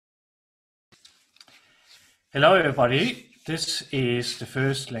Hello, everybody. This is the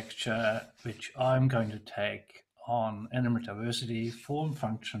first lecture which I'm going to take on animal diversity, form,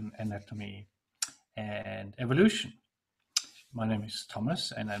 function, anatomy, and evolution. My name is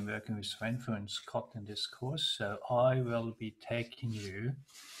Thomas, and I'm working with Svenfo and Scott in this course. So I will be taking you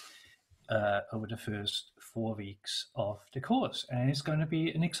over the first 4 weeks of the course, and it's going to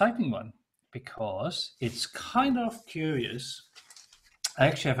be an exciting one because it's kind of curious. I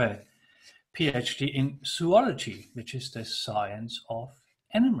actually have a PhD in zoology, which is the science of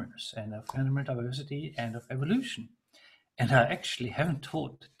animals and of animal diversity and of evolution. And I actually haven't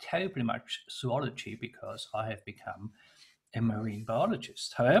taught terribly much zoology because I have become a marine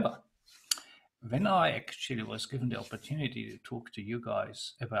biologist. However, when I actually was given the opportunity to talk to you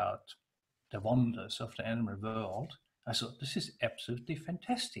guys about the wonders of the animal world, I thought this is absolutely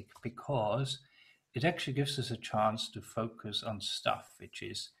fantastic because it actually gives us a chance to focus on stuff which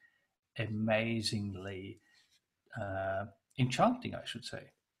is amazingly enchanting, I should say.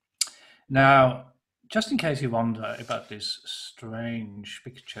 Now, just in case you wonder about this strange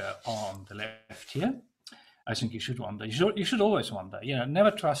picture on the left here, I think you should wonder. You should always wonder.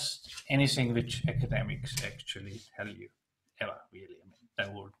 Never trust anything which academics actually tell you, ever, really. I mean,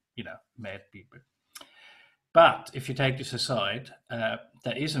 they're all, mad people. But if you take this aside,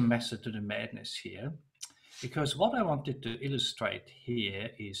 there is a method to the madness here, because what I wanted to illustrate here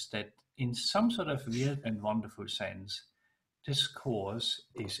is that in some sort of weird and wonderful sense, this course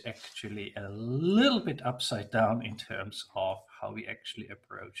is actually a little bit upside down in terms of how we actually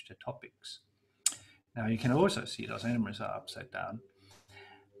approach the topics. Now, you can also see those animals are upside down,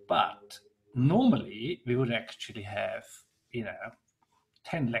 but normally we would actually have,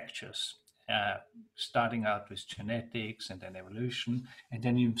 10 lectures, starting out with genetics and then evolution, and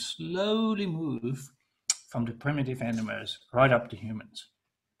then you slowly move from the primitive animals right up to humans.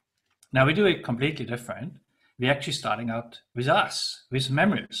 Now we do it completely different. We're actually starting out with us, with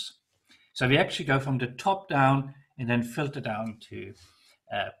mammals. So we actually go from the top down and then filter down to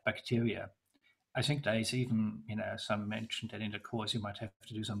bacteria. I think there is even, some mention that in the course you might have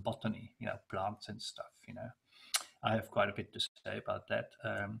to do some botany, plants and stuff, I have quite a bit to say about that.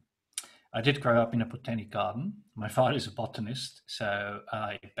 I did grow up in a botanic garden. My father is a botanist, so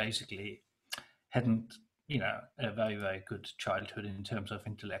I basically hadn't a very, very good childhood in terms of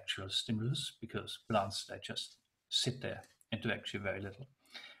intellectual stimulus because plants, they just sit there and do actually very little.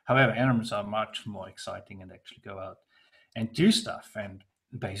 However, animals are much more exciting and actually go out and do stuff. And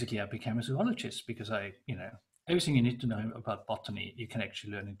basically I became a zoologist because everything you need to know about botany, you can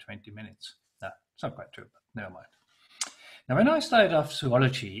actually learn in 20 minutes. No, it's not quite true, but never mind. Now, when I started off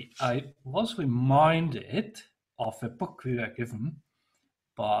zoology, I was reminded of a book we were given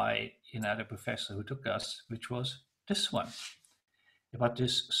by the professor who took us, which was this one, about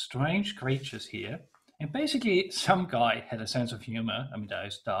these strange creatures here. And basically, some guy had a sense of humor. I mean, there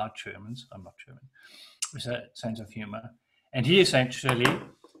are Germans, I'm not German, with a sense of humor. And he essentially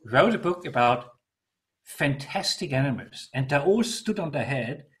wrote a book about fantastic animals. And they all stood on their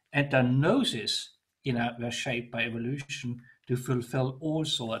head, and their noses, were shaped by evolution to fulfill all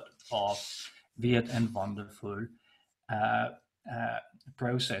sorts of weird and wonderful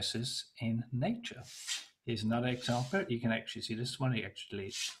processes in nature. Here's another example. You can actually see this one.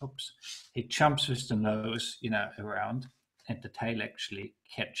 He jumps with the nose, around, and the tail actually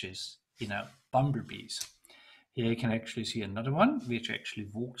catches, bumblebees. Here you can actually see another one, which actually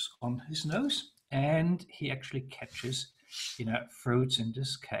walks on his nose, and he actually catches, fruits. In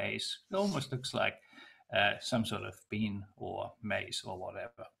this case, it almost looks like some sort of bean or maize or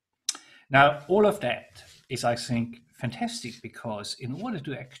whatever. Now, all of that is, I think, fantastic because in order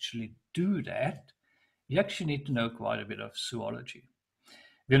to actually do that, you actually need to know quite a bit of zoology.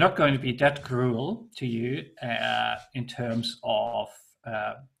 We're not going to be that cruel to you in terms of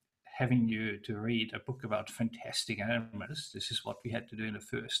having you to read a book about fantastic animals. This is what we had to do in the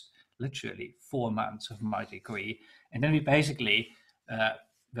first, literally, 4 months of my degree. And then we basically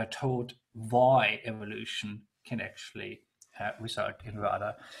were told why evolution can actually result in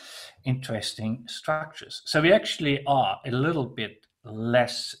rather interesting structures. So we actually are a little bit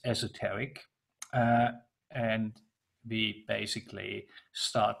less esoteric, and we basically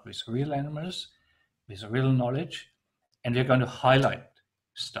start with real animals, with real knowledge, and we're going to highlight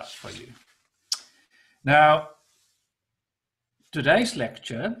stuff for you. Now, today's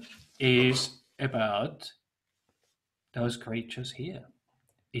lecture is about those creatures here.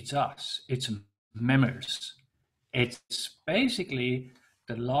 It's us, it's mammals. It's basically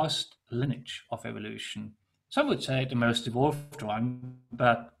the last lineage of evolution. Some would say the most evolved one,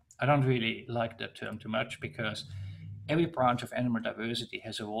 but I don't really like that term too much because every branch of animal diversity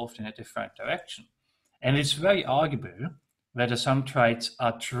has evolved in a different direction. And it's very arguable whether some traits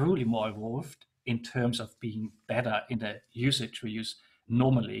are truly more evolved in terms of being better in the usage we use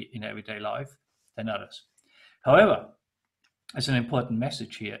normally in everyday life than others. However, as an important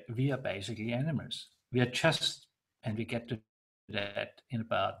message here, we are basically animals. We are just, and we get to that in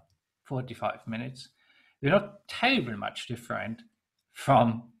about 45 minutes, we're not terribly much different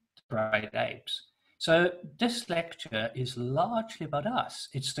from the great apes. So this lecture is largely about us.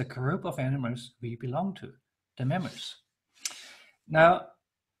 It's the group of animals we belong to, the mammals. Now,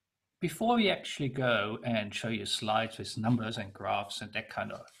 before we actually go and show you slides with numbers and graphs and that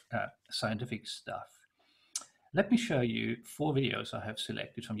kind of scientific stuff, let me show you 4 videos I have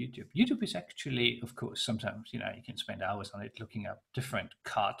selected from YouTube. YouTube is actually, of course, sometimes, you can spend hours on it looking up different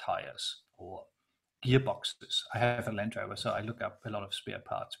car tires or gearboxes. I have a Land Rover, so I look up a lot of spare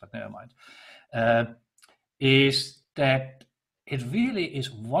parts, but never mind. Is that it really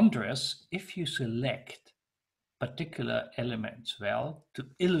is wondrous if you select particular elements well to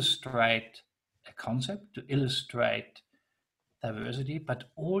illustrate a concept, to illustrate diversity, but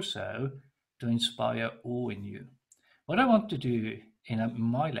also to inspire awe in you. What I want to do in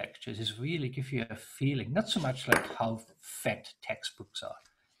my lectures is really give you a feeling, not so much like how fat textbooks are.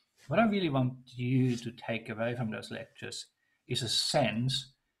 What I really want you to take away from those lectures is a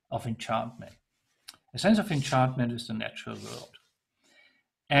sense of enchantment. A sense of enchantment with the natural world.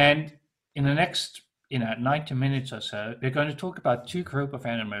 And in the next 90 minutes or so, we're going to talk about 2 groups of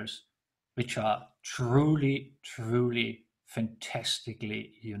animals which are truly, truly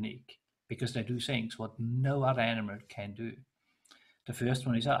fantastically unique because they do things what no other animal can do. The first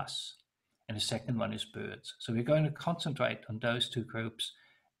one is us, and the second one is birds. So we're going to concentrate on those 2 groups,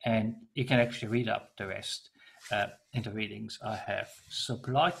 and you can actually read up the rest in the readings I have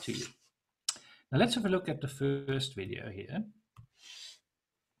supplied to you. Now let's have a look at the first video here.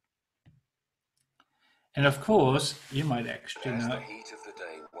 And of course, you might actually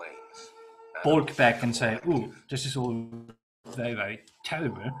balk back and say, "Oh, this is all very, very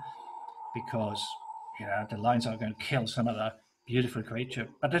terrible because the lions are going to kill some other beautiful creature."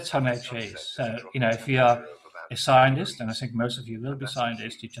 But that's how nature is. So if you are a scientist, and I think most of you will be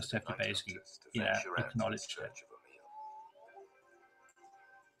scientists, you just have to basically acknowledge that.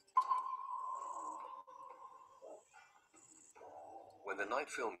 When the night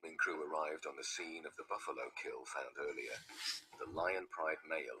filming crew arrived on the scene of the buffalo kill found earlier, the lion pride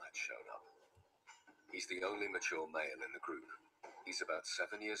male had shown up. He's the only mature male in the group. He's about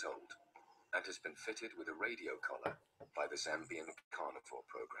 7 years old and has been fitted with a radio collar by the Zambian carnivore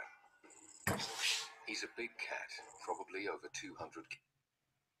program. He's a big cat, probably over 200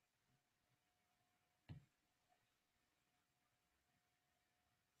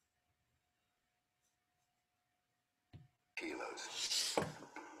 kilos.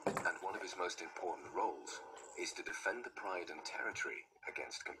 And one of his most important roles is to defend the pride and territory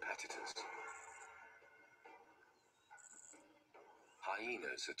against competitors.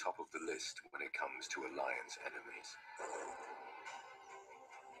 Hyenas are top of the list when it comes to a lion's enemies.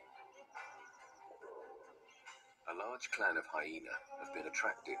 A large clan of hyena have been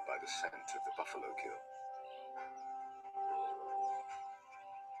attracted by the scent of the buffalo kill.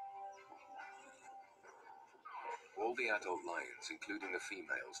 All the adult lions, including the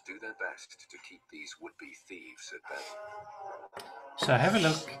females, do their best to keep these would-be thieves at bay. So have a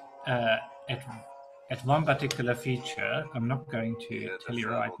look at one particular feature. I'm not going to tell you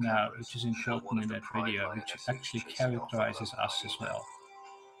right now, which is important in that video, which actually characterizes us as well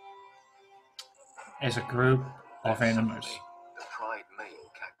as a group of animals. The pride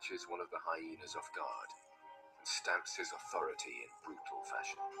male catches one of the hyenas off guard and stamps his authority in brutal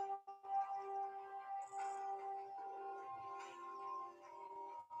fashion.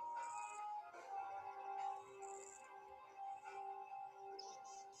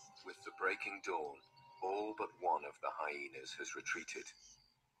 With the breaking dawn, all but one of the hyenas has retreated,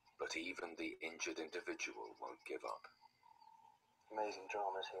 but even the injured individual won't give up. Amazing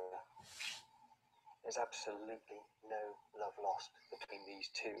dramas here. There's absolutely no love lost between these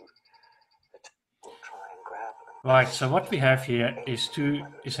 2 that will try and grab them. Right, so what we have here is 2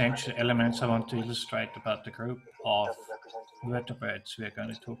 essential elements I want to illustrate about the group of vertebrates we're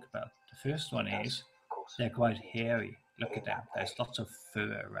going to talk about. The first one is they're quite hairy. Look at them. There's lots of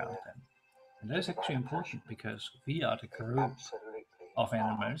fur around them. And that is actually important because we are the group of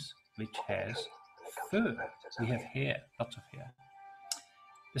animals which has fur. We have hair, lots of hair.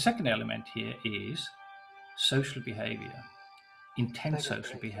 The second element here is social behavior, intense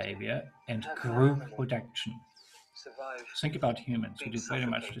social behavior, and group protection. Think about humans. We do very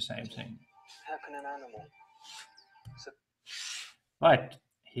much the same thing. How can an animal? Right,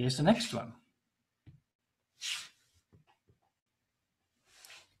 here's the next one.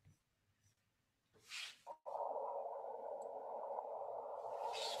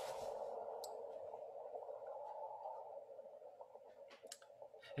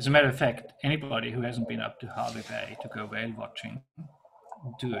 As a matter of fact, anybody who hasn't been up to Harvey Bay to go whale watching,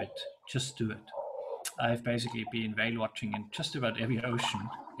 do it. Just do it. I've basically been whale watching in just about every ocean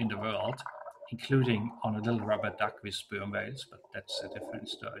in the world, including on a little rubber duck with sperm whales, but that's a different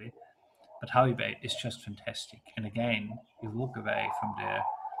story. But Harvey Bay is just fantastic. And again, you walk away from there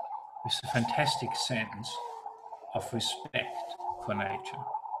with a fantastic sense of respect for nature.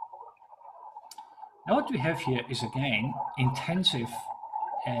 Now what we have here is again intensive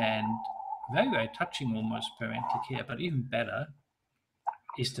and very, very touching almost parental care, but even better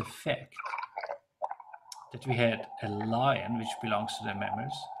is the fact that we had a lion which belongs to the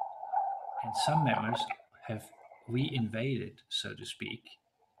mammals, and some mammals have reinvaded, so to speak,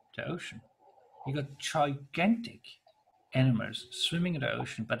 the ocean. You got gigantic animals swimming in the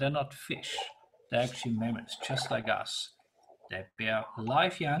ocean, but they're not fish. They're actually mammals, just like us. They bear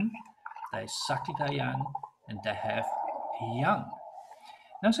live young, they suckle their young, and they have young.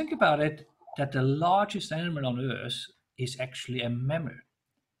 Now think about it, that the largest animal on Earth is actually a mammal,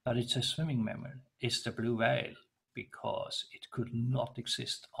 but it's a swimming mammal. It's the blue whale, because it could not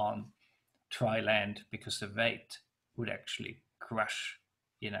exist on dry land because the weight would actually crush,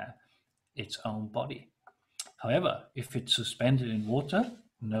 its own body. However, if it's suspended in water,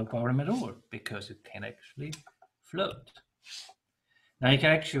 no problem at all, because it can actually float. Now you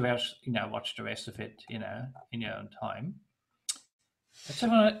can actually watch the rest of it, in your own time.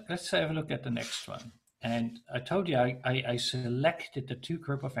 Let's have a look at the next one. And I told you I selected the two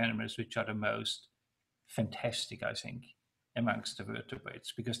group of animals which are the most fantastic, I think, amongst the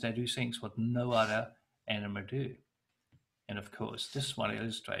vertebrates, because they do things what no other animal do. And of course, this one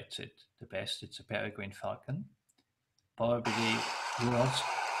illustrates it the best. It's a peregrine falcon, probably the world's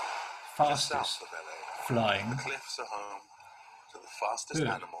fastest flying. The cliffs are home to the fastest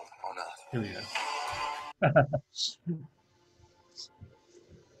animal on Earth. Here we go.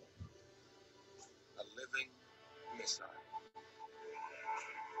 A living missile.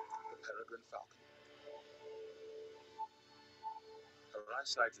 The peregrine falcon. Her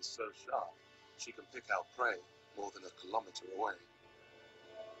eyesight is so sharp, she can pick out prey more than a kilometer away.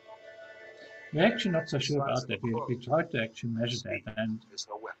 We're actually not so sure about that. We tried to actually measure that, and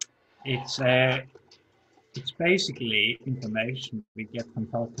it's basically information we get from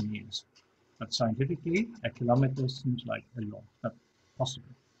falconeers. But scientifically, a kilometer seems like a lot, but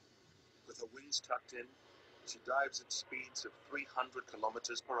possible. With her wings tucked in, she dives at speeds of 300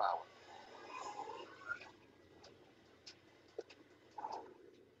 kilometers per hour.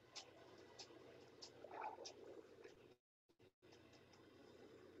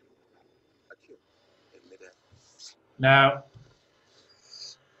 In midair. Now,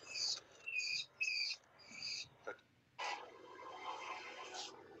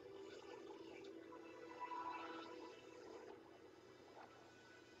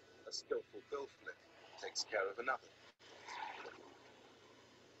 a skillful bill flip takes care of another.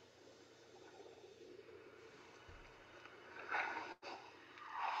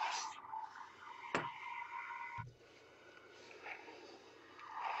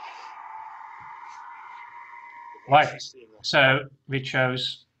 right, so we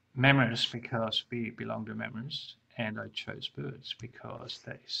chose mammals because we belong to mammals, and I chose birds because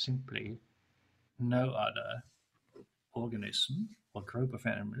there is simply no other organism or group of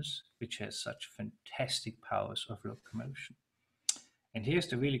animals which has such fantastic powers of locomotion. And here's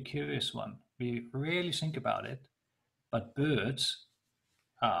the really curious one. We rarely think about it, but birds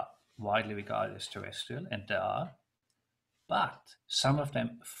are widely regarded as terrestrial, and they are, but some of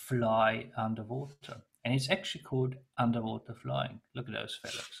them fly underwater. And it's actually called underwater flying. Look at those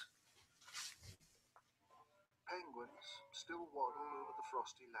fellows. Penguins still waddle over the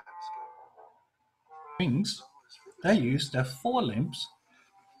frosty landscape. Wings, they use their forelimbs,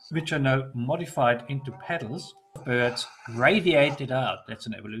 which are now modified into pedals. Birds radiated out, that's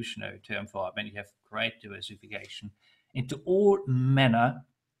an evolutionary term for it, when you have great diversification, into all manner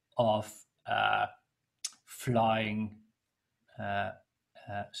of flying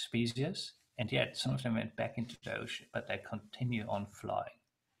species. And yet some of them went back into the ocean, but they continue on flying.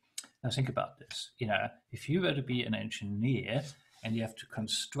 Now think about this. If you were to be an engineer and you have to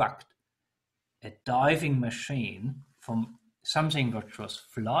construct a diving machine from something which was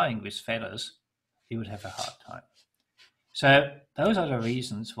flying with feathers, you would have a hard time. So those are the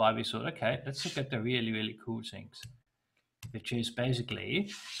reasons why we thought, okay, let's look at the really, really cool things, which is basically,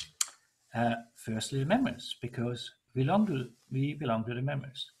 firstly, the mammals, because we belong to the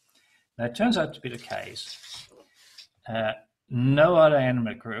mammals. Now, it turns out to be the case. No other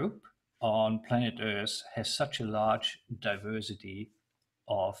animal group on planet Earth has such a large diversity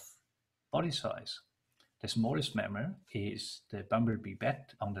of body size. The smallest mammal is the bumblebee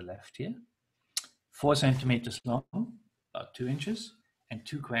bat on the left here, 4 centimeters long, about 2 inches, and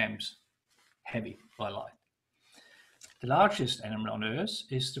 2 grams heavy or light. The largest animal on Earth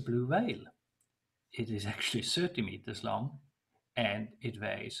is the blue whale. It is actually 30 meters long and it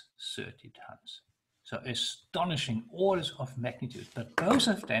weighs 30 tons. So astonishing orders of magnitude, but both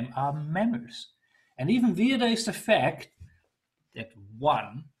of them are mammals. And even weirder is the fact that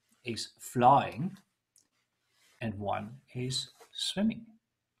one is flying and one is swimming.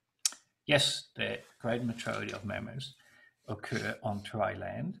 Yes, the great majority of mammals occur on dry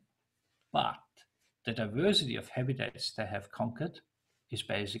land, but the diversity of habitats they have conquered is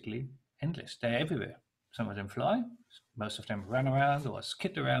basically endless. They're everywhere. Some of them fly, most of them run around or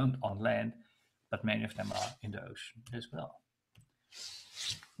skid around on land, but many of them are in the ocean as well.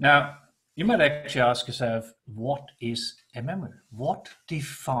 Now, you might actually ask yourself, what is a mammal? What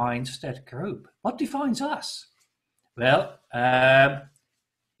defines that group? What defines us? Well,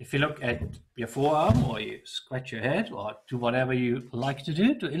 if you look at your forearm or you scratch your head or do whatever you like to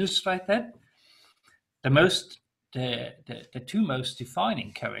do to illustrate that, the two most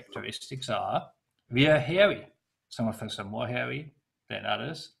defining characteristics are we are hairy. Some of us are more hairy than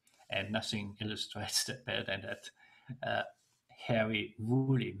others, and nothing illustrates that better than that hairy,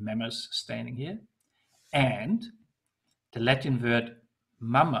 woolly mammals standing here. And the Latin word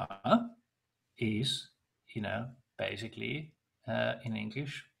mamma is, basically in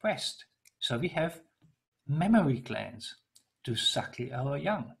English, breast. So we have mammary glands to suckle our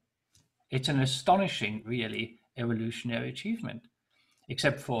young. It's an astonishing, really, evolutionary achievement,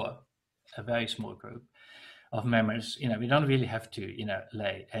 except for a very small group of mammals. We don't really have to,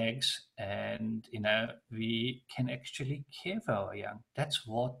 lay eggs, and, we can actually care for our young. That's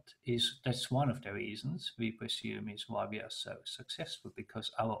one of the reasons we presume is why we are so successful,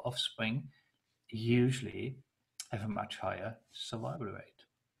 because our offspring usually have a much higher survival rate.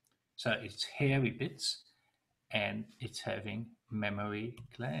 So it's hairy bits and it's having mammary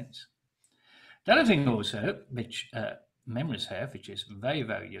glands. The other thing also, which mammals have, which is very,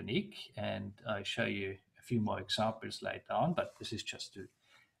 very unique, and I'll show you a few more examples later on, but this is just to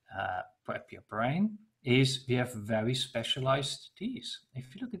prep your brain, is we have very specialized teeth.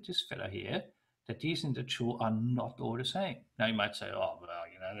 If you look at this fella here, the teeth in the jaw are not all the same. Now you might say, oh, well,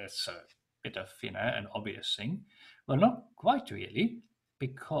 that's a bit of, an obvious thing. Well, not quite really,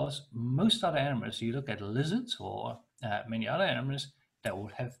 because most other animals, you look at lizards or many other animals, they all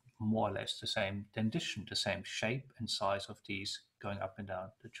have more or less the same dentition, the same shape and size of teeth going up and down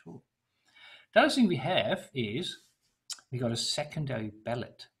the jaw. The other thing we have is we got a secondary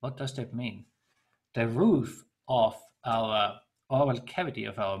palate. What does that mean? The roof of our oral cavity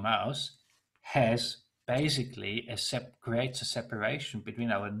of our mouth has basically creates a separation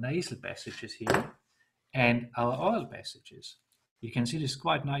between our nasal passages here and our oral passages. You can see this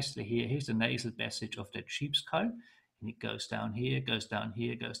quite nicely here. Here's the nasal passage of that sheep's skull, and it goes down here, goes down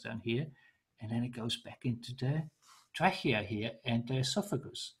here, goes down here, and then it goes back into the trachea here and the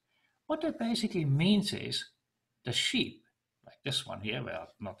esophagus. What that basically means is the sheep, like this one here,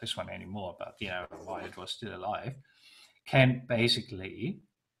 well, not this one anymore, but while it was still alive, can basically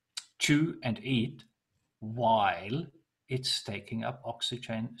chew and eat while it's taking up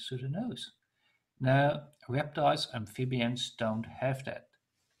oxygen through the nose. Now, reptiles, amphibians don't have that.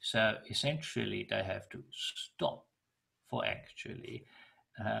 So essentially they have to stop for actually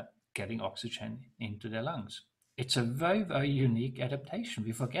getting oxygen into their lungs. It's a very, very unique adaptation.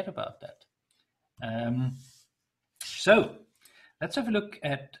 We forget about that. So let's have a look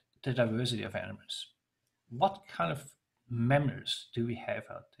at the diversity of animals. What kind of mammals do we have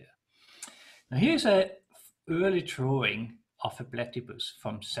out there? Now here's an early drawing of a platypus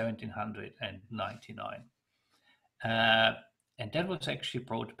from 1799. And that was actually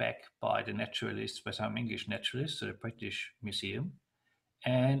brought back by the naturalists, by some English naturalists, to the British Museum.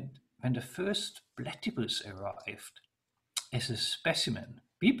 And when the first platypus arrived as a specimen,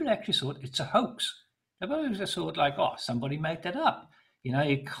 people actually thought it's a hoax. They just thought like, oh, somebody made that up. You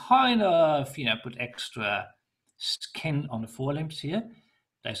kind of, put extra skin on the forelimbs here.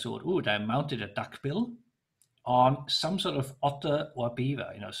 They thought, oh, they mounted a duckbill on some sort of otter or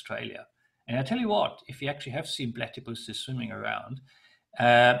beaver in Australia. And I tell you what, if you actually have seen platypuses swimming around,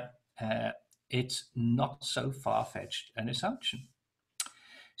 it's not so far-fetched an assumption.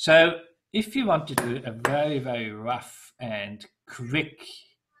 So if you want to do a very, very rough and quick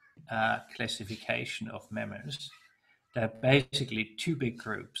classification of mammals, there are basically two big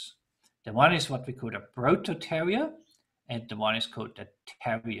groups. The one is what we call a prototerrier, and the one is called the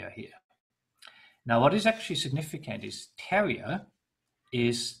terrier here. Now, what is actually significant is terrier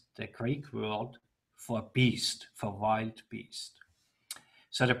is the Greek word for beast, for wild beast.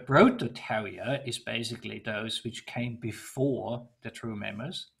 So the proto-terrier is basically those which came before the true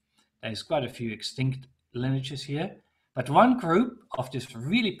mammals. There's quite a few extinct lineages here, but one group of these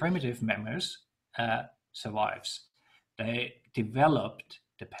really primitive mammals survives. They developed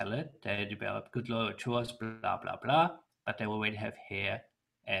the pellet, they developed good lower jaws, blah, blah, blah, but they already have hair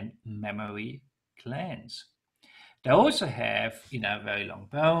and mammary glands. They also have, very long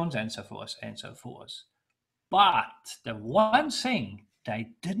bones and so forth and so forth. But the one thing they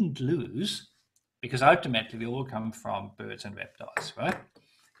didn't lose, because ultimately we all come from birds and reptiles, right?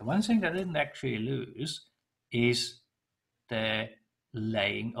 The one thing they didn't actually lose is the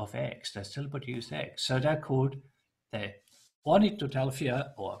laying of eggs. They still produce eggs. So they're called the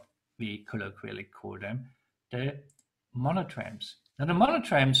ornithodelphia, or we colloquially call them the monotremes. Now the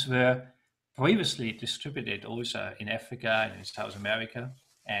monotremes were previously distributed also in Africa and in South America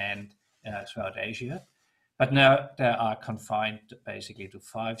and throughout Asia. But now they are confined basically to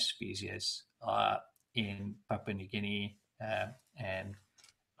 5 species in Papua New Guinea and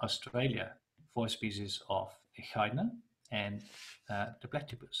Australia, 4 species of echidna and the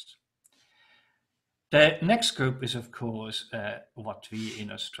platypus. The next group is, of course, what we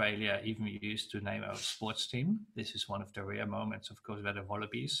in Australia even used to name our sports team. This is one of the rare moments, of course, where the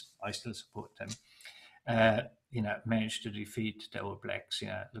wallabies, I still support them, managed to defeat the All Blacks.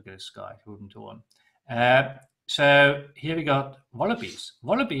 Look at this guy, wouldn't on. So here we got wallabies.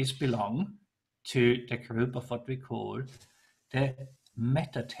 Wallabies belong to the group of what we call the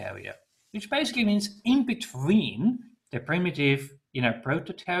metaterrier, which basically means in between the primitive,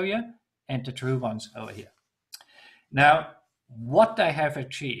 prototerrier and the true ones over here. Now, what they have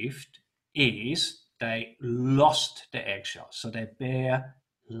achieved is they lost the eggshells, so they bear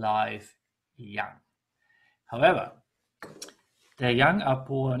live young. However, the young are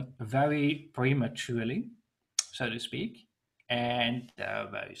born very prematurely, so to speak, and they're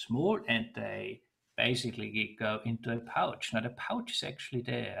very small, and they basically go into a pouch. Now, the pouch is actually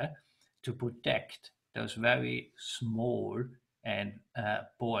there to protect those very small and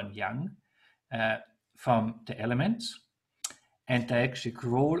born young from the elements, and they actually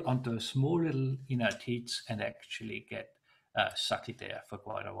crawl onto small little teats and actually get sucked there for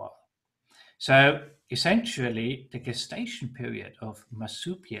quite a while. So essentially, the gestation period of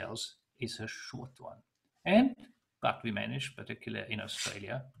marsupials is a short one. But we managed, particularly in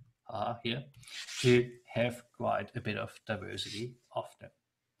Australia, here, to have quite a bit of diversity of them.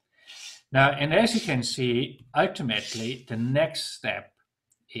 Now, and as you can see, ultimately, the next step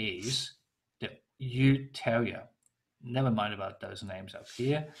is the euterier. Never mind about those names up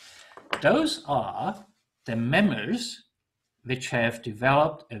here. Those are the mammals which have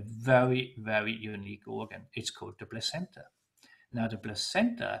developed a very, very unique organ. It's called the placenta. Now, the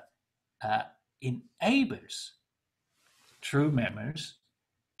placenta enables true mammals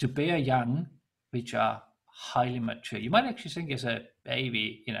to bear young which are highly mature. You might actually think as a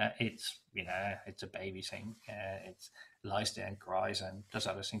baby, it's a baby thing. It lies there and cries and does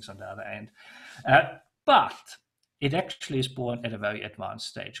other things on the other end. But it actually is born at a very advanced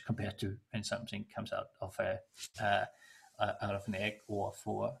stage compared to when something comes out of an egg or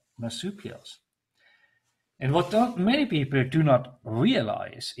for marsupials. And what many people do not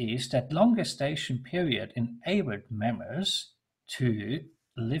realize is that long gestation period enabled mammals to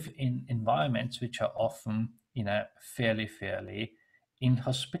live in environments which are often, fairly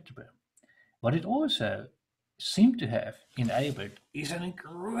inhospitable. What it also seemed to have enabled is an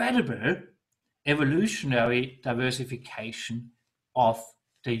incredible evolutionary diversification of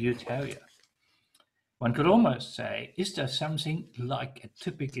the euterier. One could almost say, is there something like a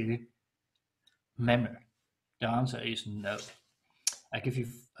typical mammal? The answer is no. I give you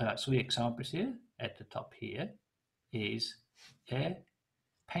 3 examples here. At the top here is a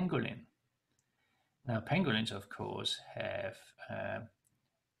pangolin. Now, pangolins, of course, have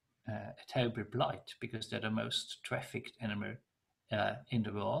a terrible blight because they're the most trafficked animal in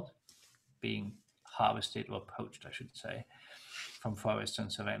the world, being harvested or poached, I should say, from forests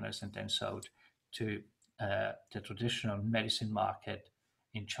and savannas and then sold to the traditional medicine market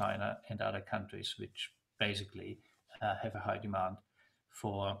in China and other countries, which basically have a high demand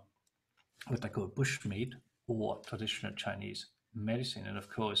for what they call bushmeat or traditional Chinese medicine. And of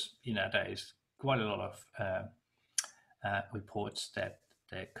course, there is quite a lot of reports that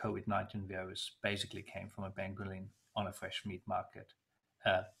the COVID-19 virus basically came from a pangolin on a fresh meat market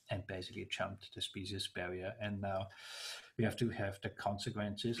and basically jumped the species barrier. And now we have to have the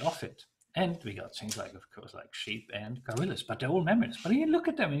consequences of it. And we got things like, of course, like sheep and gorillas, but they're all mammals. But you look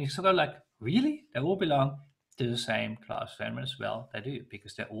at them and you sort of like, really? They all belong to the same class of animals? Well, they do,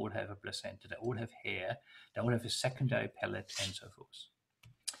 because they all have a placenta, they all have hair, they all have a secondary pellet, and so forth.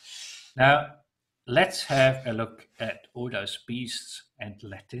 Now, let's have a look at all those beasts and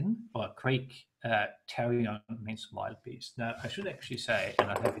Latin, or Greek. Therion means wild beast. Now, I should actually say,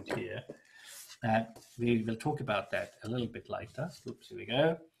 and I have it here, we will talk about that a little bit later. Oops, here we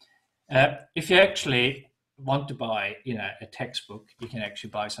go. If you actually want to buy, a textbook, you can actually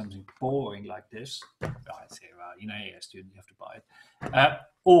buy something boring like this. I say, well, you're a student, you have to buy it.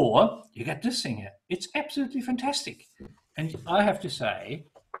 Or you get this thing here. It's absolutely fantastic. And I have to say,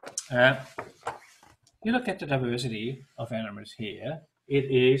 you look at the diversity of animals here, it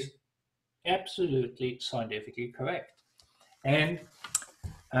is absolutely scientifically correct. And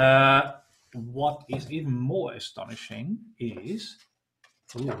what is even more astonishing is,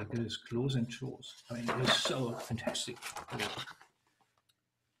 look at this, claws and jaws. I mean, it is so fantastic. There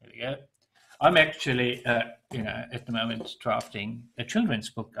we go. I'm actually, at the moment drafting a children's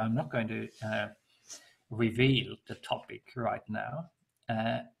book. I'm not going to reveal the topic right now.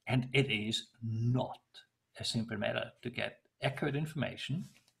 And it is not a simple matter to get accurate information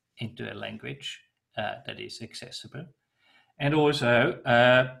into a language that is accessible, and also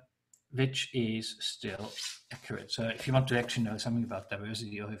which is still accurate. So if you want to actually know something about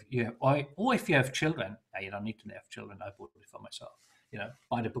diversity, or if you have children, you don't need to have children. I bought it for myself.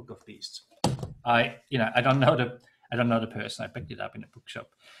 Buy the Book of Beasts. I don't know the person. I picked it up in a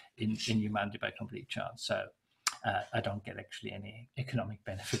bookshop in Humanity by complete chance. So I don't get actually any economic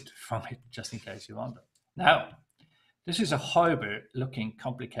benefit from it, just in case you wonder. Now, this is a horrible looking,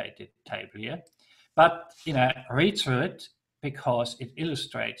 complicated table here, but read through it, because it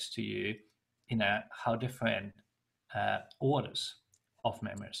illustrates to you, how different orders of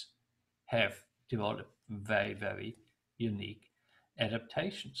mammals have developed very, very unique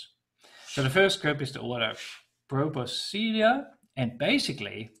adaptations. So the first group is the order Proboscidea, and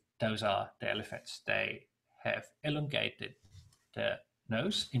basically those are the elephants. They have elongated the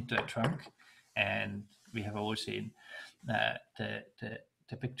nose into a trunk, and we have all seen the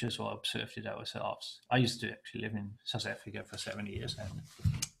pictures or observed it ourselves. I used to actually live in South Africa for 7 years, and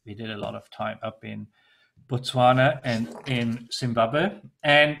we did a lot of time up in Botswana and in Zimbabwe,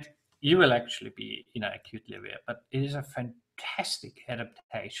 and you will actually be acutely aware, but it is a fantastic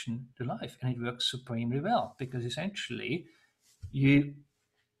adaptation to life, and it works supremely well, because essentially you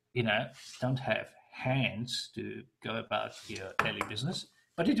don't have hands to go about your daily business,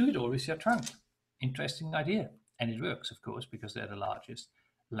 but you do it all with your trunk. Interesting idea. And it works, of course, because they're the largest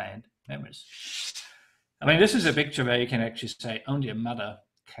land mammals. I mean, this is a picture where you can actually say only a mother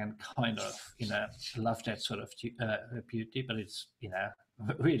can kind of, love that sort of beauty, but it's,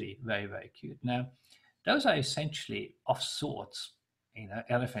 really very, very cute. Now, those are essentially of sorts,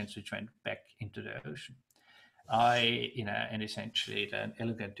 elephants which went back into the ocean. And essentially an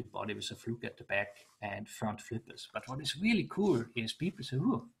elegant body with a fluke at the back and front flippers. But what is really cool is people say,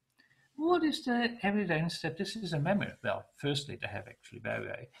 oh, what is the evidence that this is a mammal? Well, firstly, they have actually very,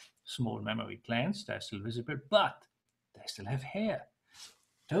 very small mammary glands. They're still visible, but they still have hair.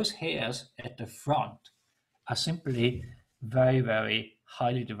 Those hairs at the front are simply very, very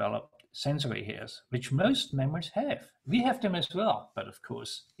highly developed sensory hairs, which most mammals have. We have them as well, but of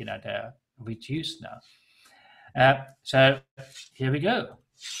course, they're reduced now. So here we go.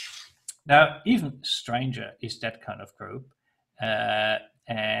 Now, even stranger is that kind of group.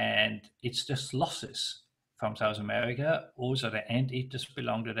 And it's the slosses from South America. Also, the anteaters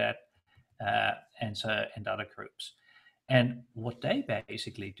belong to that, and other groups. And what they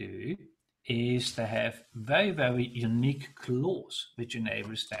basically do is they have very, very unique claws, which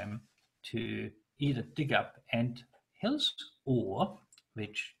enables them to either dig up ant hills, or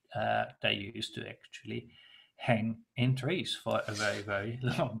which they use to actually hang in trees for a very, very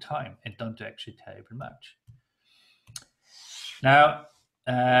long time and don't actually table much. Now,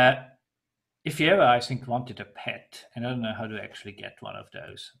 if you ever, I think, wanted a pet, and I don't know how to actually get one of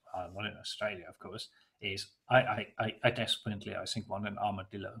those, not in Australia, of course, is I desperately, I think, want an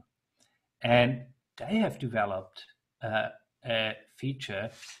armadillo. And they have developed a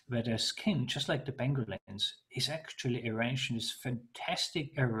feature where their skin, just like the pangolins, is actually arranged in this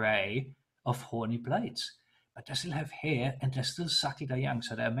fantastic array of horny blades. But they still have hair, and they still suckle their young,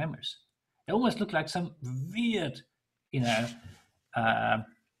 so they're mammals. They almost look like some weird,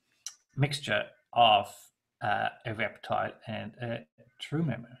 mixture of a reptile and a true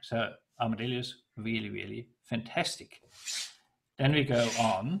mammal. So armadillos, really, really fantastic. Then we go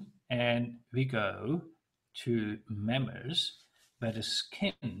on and we go to mammals, where the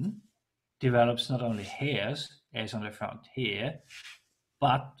skin develops not only hairs, as on the front here,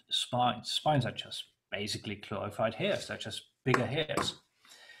 but spines. Spines are just basically glorified hairs. They're just bigger hairs.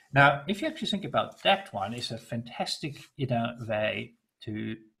 Now, if you actually think about that one, it's a fantastic, way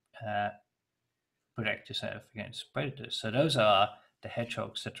to protect yourself against predators. So those are the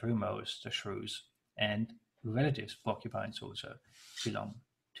hedgehogs, the true moles, the shrews, and relatives, porcupines also belong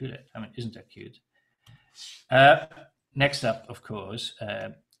to that. I mean, isn't that cute? Next up, of course,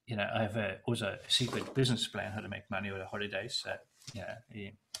 I have also a secret business plan how to make money over the holidays.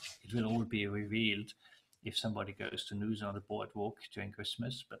 It will all be revealed if somebody goes to news on the boardwalk during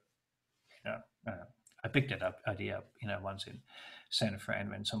Christmas. But I picked that up idea, once in San Fran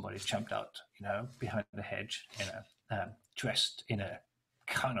when somebody jumped out, behind the hedge, dressed in a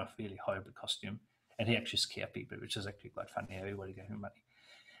kind of really horrible costume, and he actually scared people, which is actually quite funny. Everybody gave him money.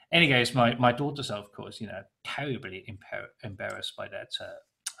 Anyways, my daughters are, of course, terribly embarrassed by that. So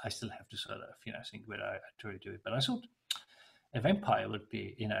I still have to sort of, think whether I truly do it. But I thought a vampire would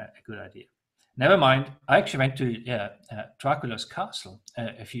be, a good idea. Never mind. I actually went to Dracula's castle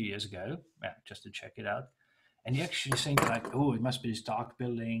a few years ago, just to check it out. And you actually think like, oh, it must be this dark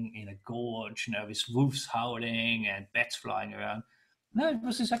building in a gorge, with wolves howling and bats flying around. No, it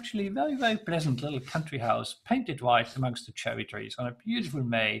was this actually very, very pleasant little country house, painted white amongst the cherry trees on a beautiful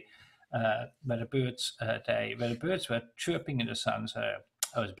May, where the birds were chirping in the sun. So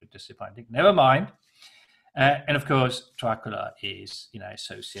that was a bit disappointing. Never mind. And of course, Dracula is,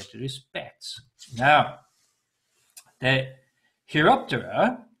 associated with bats. Now, the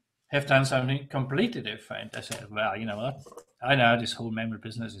Chiroptera have done something completely different. They said, well, you know what? I know this whole mammal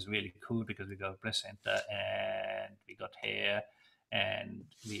business is really cool because we got a placenta and we got hair and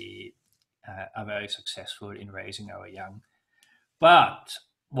we are very successful in raising our young. But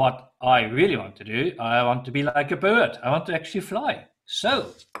what I really want to do, I want to be like a bird. I want to actually fly.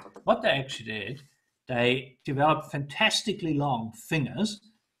 So what they actually did, they developed fantastically long fingers,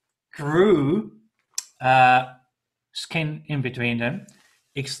 grew skin in between them,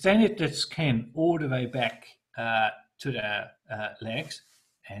 extended the skin all the way back to their legs,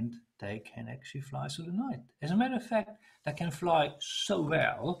 and they can actually fly through the night. As a matter of fact, they can fly so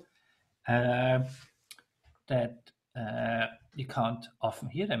well that you can't often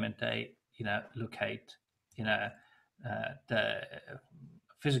hear them, and they, locate, the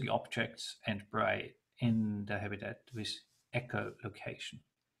physical objects and prey in the habitat with echolocation.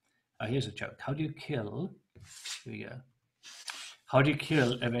 Here's a joke. How do you kill? Here we go. How do you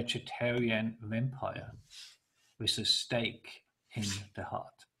kill a vegetarian vampire? With a stake in the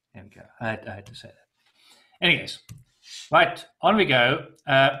heart. There we go. I had to say that. Anyways, right, on we go.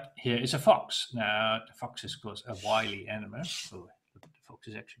 Here is a fox. Now, the fox is, of course, a wily animal. Oh, look, the fox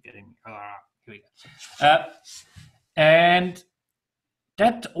is actually getting... here we go. And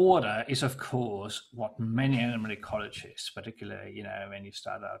that order is, of course, what many animal ecologists, particularly, when you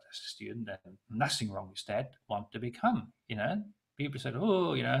start out as a student, and nothing wrong with that, want to become, People said,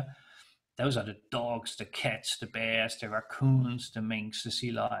 oh, those are the dogs, the cats, the bears, the raccoons, the minks, the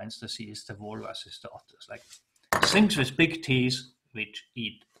sea lions, the seals, the walruses, the otters, like things with big teeth which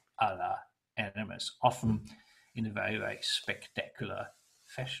eat other animals, often in a very, very spectacular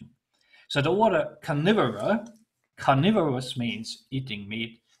fashion. So the order carnivora, carnivorous means eating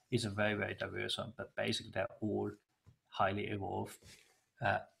meat, is a very, very diverse one, but basically they're all highly evolved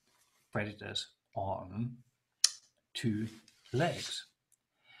predators on 2 legs.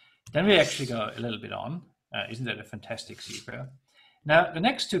 Then we actually go a little bit on. Isn't that a fantastic zebra? Now, the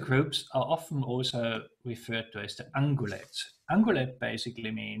next 2 groups are often also referred to as the ungulates. Ungulate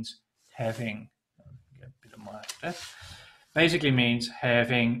basically means having, get a bit of more like that, basically means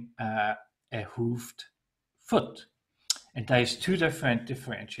having a hoofed foot. And there's 2 different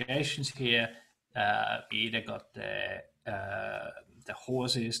differentiations here. We either got the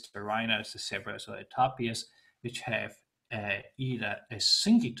horses, the rhinos, the zebras, or the tapirs, which have either a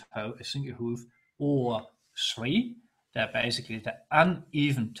single toe, a single hoof, or 3. They're basically the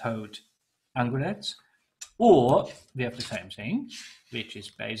uneven-toed ungulates. Or we have the same thing, which is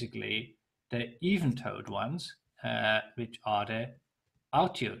basically the even-toed ones, which are the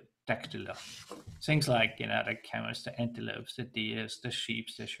artiodactyla. Things like, the camels, the antelopes, the deers, the sheep,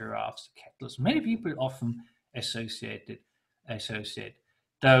 the giraffes, the cattle. Many people often associate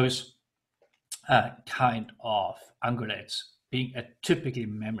those kind of ungulates being a typically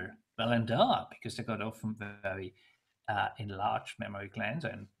mammal. Well, and they are, because they got often very enlarged mammary glands,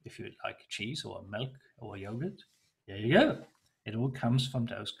 and if you like cheese or milk or yogurt, there you go. It all comes from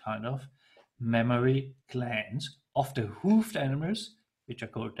those kind of mammary glands of the hoofed animals, which are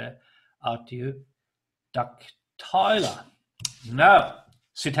called the artiodactyla. Now,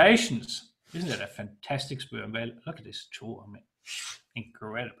 cetaceans. Isn't that a fantastic sperm whale? Look at this jaw. I mean,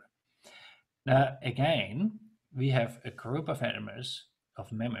 incredible. Now, again, we have a group of mammals.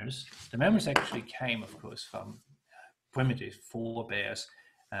 The mammals actually came, of course, from primitive forebears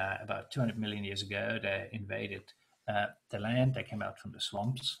about 200 million years ago. They invaded the land. They came out from the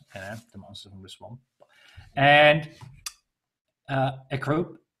swamps, the monsters from the swamp. And a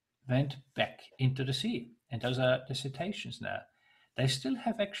group went back into the sea. And those are the cetaceans now. They still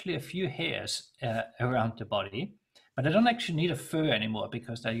have actually a few hairs around the body, but they don't actually need a fur anymore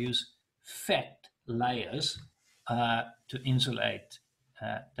because they use fat layers to insulate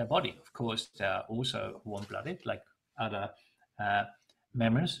their body. Of course, they are also warm-blooded like other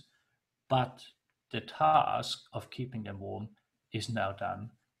mammals, but the task of keeping them warm is now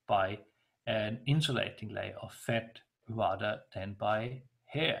done by an insulating layer of fat rather than by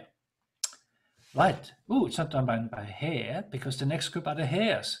hair. Right. Ooh, it's not done by hair because the next group are the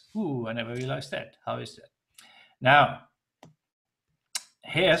hairs. Ooh, I never realized that. How is that? Now,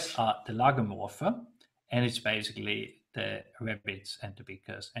 hairs are the lagomorpha, and it's basically the rabbits and the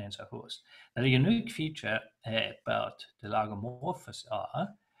beakers and so forth. Now, the unique feature about the lagomorphs are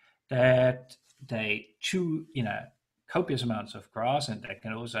that they chew, copious amounts of grass, and they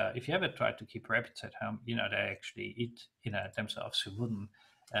can also, if you ever try to keep rabbits at home, they actually eat, themselves through wooden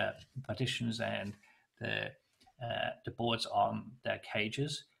partitions and the boards on their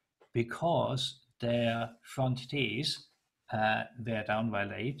cages, because their front teeth they're down by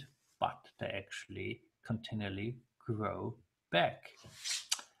late, but they actually continually grow back.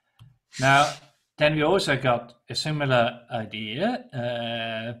 Now, then we also got a similar idea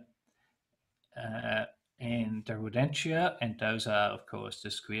in the rodentia, and those are, of course,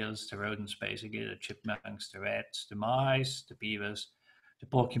 the squirrels, the rodents, basically, the chipmunks, the rats, the mice, the beavers, the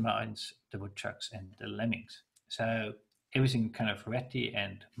porcupines, the woodchucks, and the lemmings. So everything kind of ratty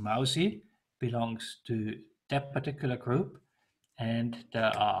and mousy belongs to that particular group, and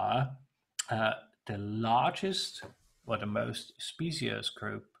there are the largest or the most specious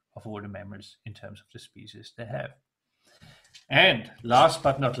group of all the mammals in terms of the species they have. And last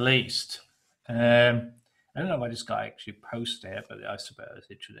but not least, I don't know why this guy actually posts there, but I suppose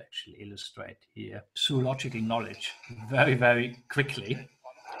it should actually illustrate here zoological knowledge very, very quickly.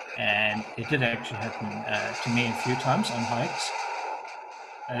 And it did actually happen to me a few times on hikes.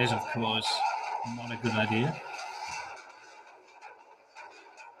 That is, of course, not a good idea.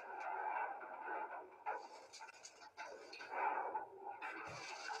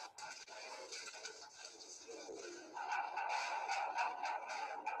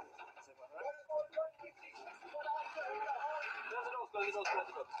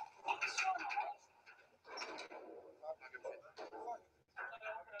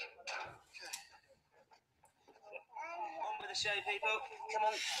 On with the show, people. Come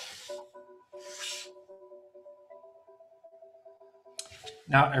on.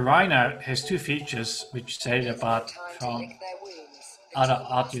 Now, a rhino has two features which set it apart from other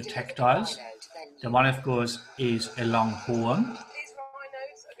artiodactyls. The one, of course, is a long horn,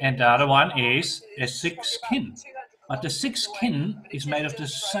 and the other one is a thick skin. But the thick skin is made of the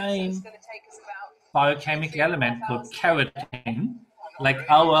same biochemical element called keratin, like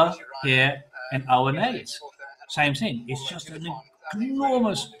our hair and our nails. Same thing. It's just an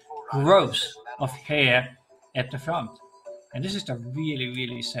enormous growth of hair at the front. And this is the really,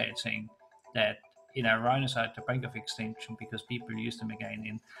 really sad thing, that rhinos are at the brink of extinction because people use them again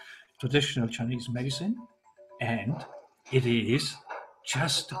in traditional Chinese medicine, and it is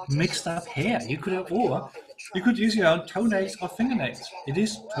just mixed up hair. You could use your own toenails or fingernails. It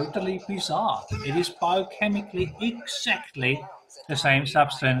is totally bizarre. It is biochemically exactly the same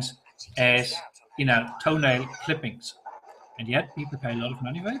substance as toenail clippings, and yet people pay a lot of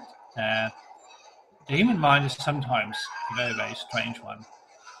money for it. The human mind is sometimes a very, very strange one.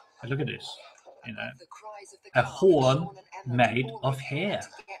 But look at this, a horn made of hair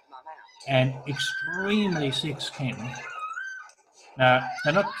and extremely thick skin. Now,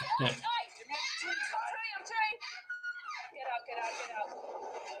 they're not the,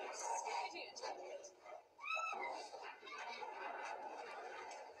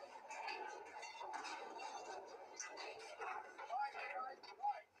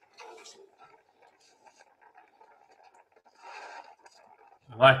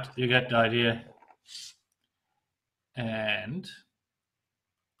 right, you get the idea. And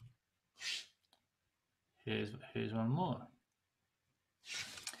here's one more.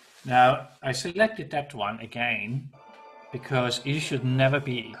 Now, I selected that one again because you should never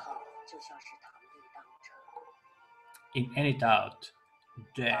be in any doubt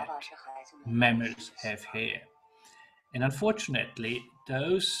that mammals have hair. And unfortunately,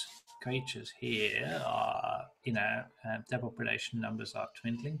 those creatures here are, their population numbers are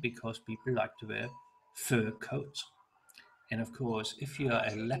dwindling because people like to wear fur coats. And of course, if you are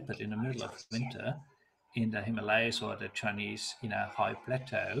a leopard in the middle of winter in the Himalayas or the Chinese, high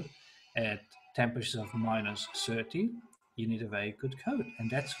plateau at temperatures of -30, you need a very good coat. And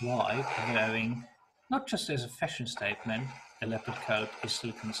that's why wearing, not just as a fashion statement, a leopard coat is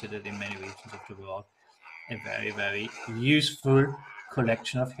still considered in many regions of the world a very, very useful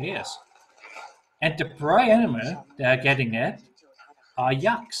collection of hairs. And the prey animal they are getting at are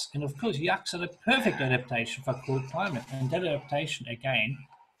yaks. And of course, yaks are the perfect adaptation for cold climate. And that adaptation, again,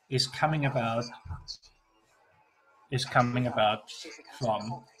 is coming about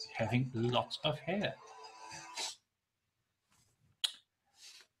from having lots of hair.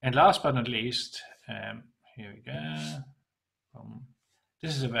 And last but not least, here we go.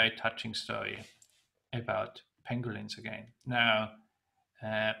 This is a very touching story about pangolins again. Now,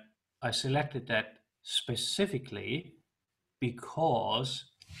 I selected that specifically because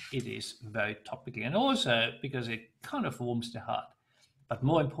it is very topical and also because it kind of warms the heart. But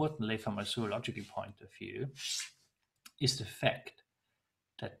more importantly, from a zoological point of view, is the fact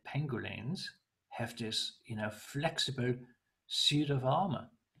that pangolins have this, flexible suit of armor.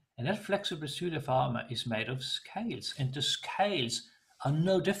 And that flexible suit of armor is made of scales. And the scales are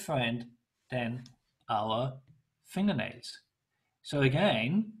no different than our fingernails. So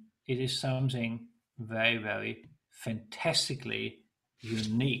again, it is something very, very fantastically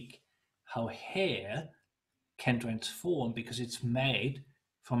unique how hair can transform because it's made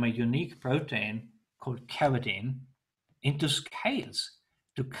from a unique protein called keratin into scales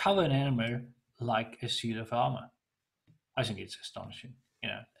to cover an animal like a suit of armor. I think it's astonishing. In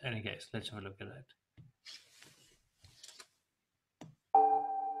any case, let's have a look at that.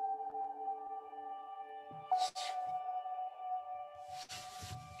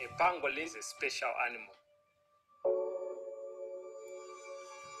 A pangolin is a special animal.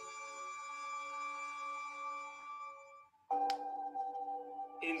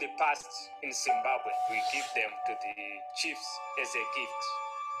 In the past, in Zimbabwe, we give them to the chiefs as a gift.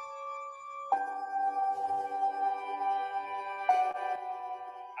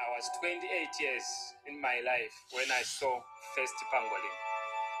 I was 28 years in my life when I saw first pangolin.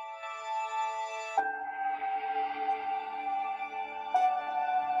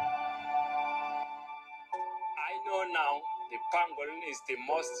 I know now the pangolin is the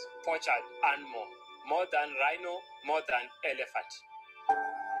most poached animal, more than rhino, more than elephant.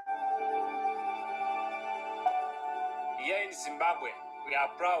 Here in Zimbabwe, we are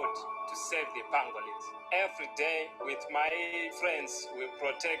proud to save the pangolins. Every day with my friends, we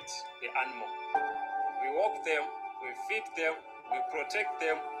protect the animal. We walk them, we feed them, we protect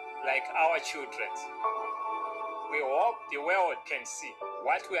them like our children. We hope the world can see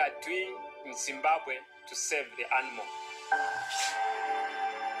what we are doing in Zimbabwe to save the animal.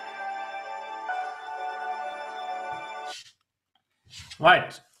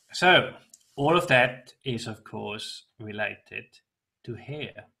 Right, so all of that is, of course, related to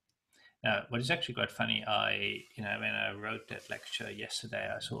hair. Now, what is actually quite funny, when I wrote that lecture yesterday,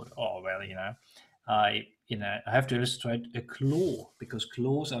 I thought, oh, well, I have to illustrate a claw because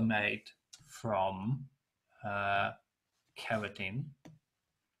claws are made from keratin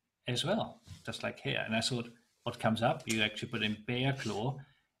as well, just like hair. And I thought, what comes up? You actually put in bear claw,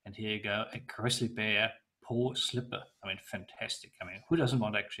 and here you go, a grizzly bear paw slipper. I mean, fantastic. I mean, who doesn't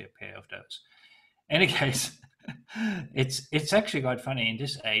want actually a pair of those? In any case, it's actually quite funny in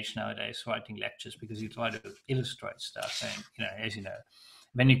this age nowadays writing lectures because you try to illustrate stuff, and as you know,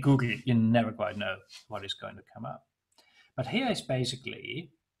 when you Google, you never quite know what is going to come up. But here is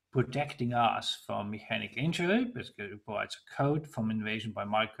basically protecting us from mechanical injury because it provides a coat from invasion by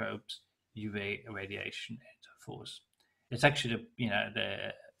microbes, UV radiation, and so forth. It's actually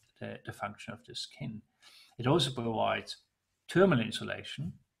the function of the skin. It also provides thermal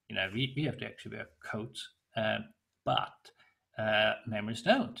insulation. We have to actually wear coats, but mammals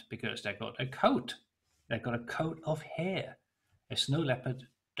don't because they got a coat. They got a coat of hair. A snow leopard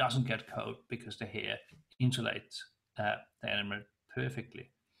doesn't get a coat because the hair insulates the animal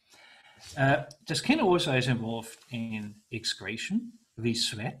perfectly. The skin also is involved in excretion, we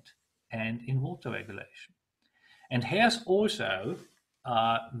sweat, and in water regulation. And hairs also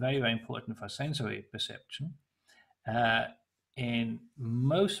are very, very important for sensory perception. In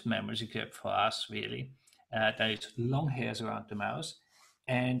most mammals, except for us, really, there is long hairs around the mouth,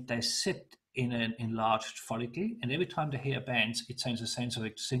 and they sit in an enlarged follicle. And every time the hair bends, it sends a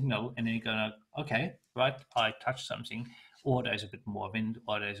sensory signal, and then you're going, okay, right, I touched something, or there's a bit more wind,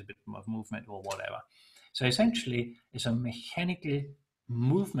 or there's a bit more movement, or whatever. So essentially, it's a mechanical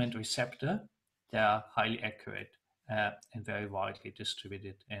movement receptor, they are highly accurate and very widely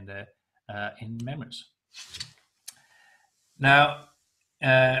distributed in mammals. Now,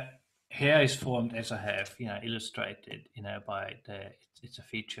 hair is formed, as I have illustrated, by it's a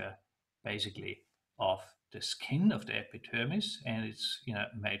feature basically of the skin of the epidermis, and it's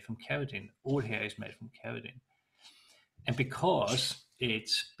made from keratin. All hair is made from keratin, and because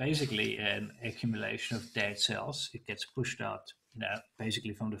it's basically an accumulation of dead cells, it gets pushed out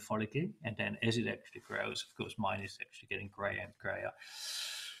basically from the follicle, and then as it actually grows, of course, mine is actually getting grayer and grayer.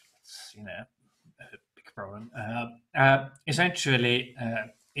 It's a big problem. Essentially,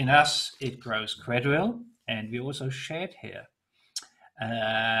 in us, it grows gradual, and we also shed hair.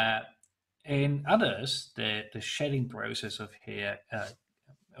 In others, the shedding process of hair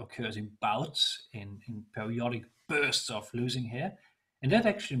occurs in bouts, in periodic bursts of losing hair, and that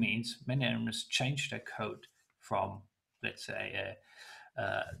actually means many animals change their coat from, let's say,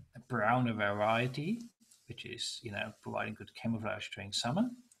 a browner variety, which is providing good camouflage during summer,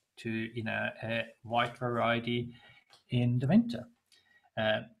 to a white variety in the winter.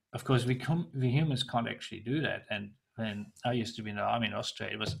 Of course, we humans can't actually do that. And when I used to be in the army in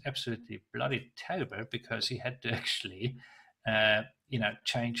Australia, it was absolutely bloody terrible, because he had to actually,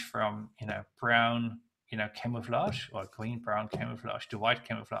 change from brown camouflage, or green-brown camouflage, to white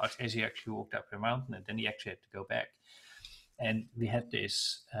camouflage as he actually walked up the mountain, and then he actually had to go back. And we had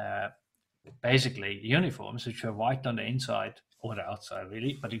this basically uniforms which were white on the inside or the outside,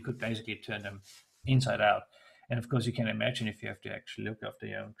 really, but you could basically turn them inside out. And of course, you can imagine if you have to actually look after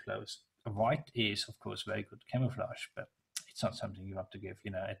your own clothes. White is, of course, very good camouflage, but it's not something you want to give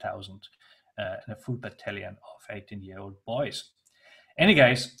 1,000 in a full battalion of 18-year-old boys.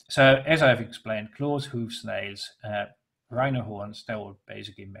 Anyways, so as I've explained, claws, hooves, nails, rhino horns, they're all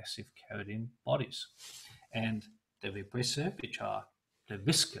basically massive keratin bodies. And the vibrissae, which are the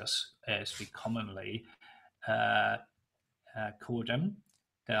whiskers, as we commonly call them,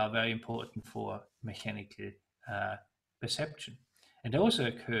 they are very important for mechanical perception. And they also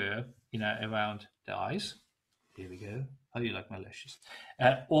occur, around the eyes. Here we go. How do you like my lashes?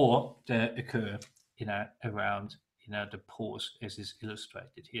 Or they occur, around, the pores, as is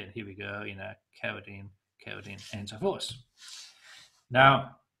illustrated here. Here we go, keratin, and so forth.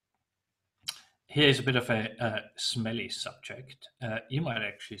 Now, here's a bit of a smelly subject. You might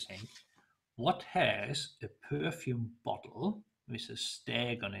actually think, what has a perfume bottle with a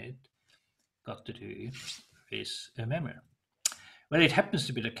stag on it got to do with a mammal? Well, it happens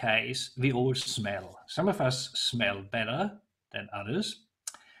to be the case we all smell. Some of us smell better than others,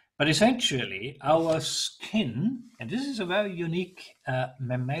 but essentially our skin, and this is a very unique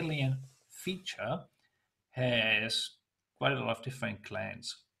mammalian feature, has quite a lot of different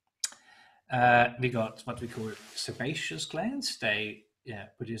glands. We got what we call sebaceous glands. They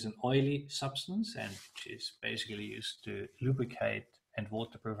produce an oily substance, and which is basically used to lubricate and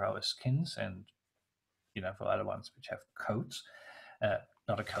waterproof our skins, and for other ones which have coats.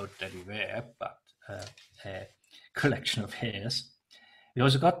 Not a coat that we wear, but a collection of hairs. We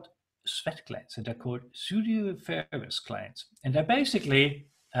also got sweat glands, and they're called sudoriferous glands, and they basically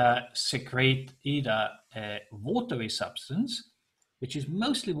secrete either a watery substance, which is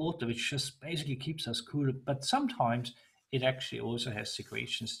mostly water, which just basically keeps us cool, but sometimes it actually also has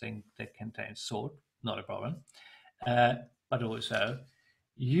secretions that contain salt, not a problem, but also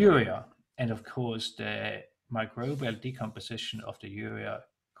urea. And of course, the microbial decomposition of the urea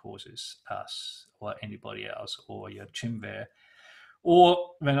causes us or anybody else, or your gym wear,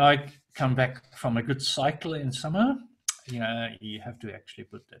 or when I come back from a good cycle in summer, you have to actually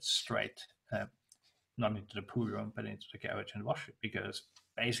put that straight, not into the pool room, but into the garage and wash it, because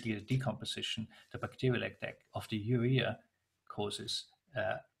basically the decomposition, the bacterial attack of the urea causes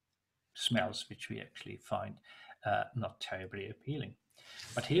smells which we actually find not terribly appealing.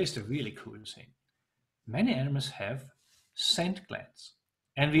 But here's the really cool thing. Many animals have scent glands,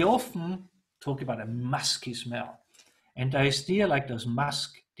 and we often talk about a musky smell. And there is deer like those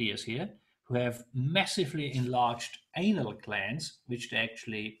musk deers here who have massively enlarged anal glands, which they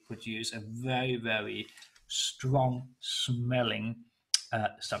actually produce a very, very strong smelling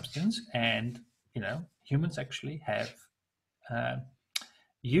substance. And, humans actually have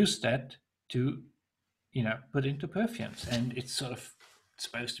used that to, put into perfumes. And it's sort of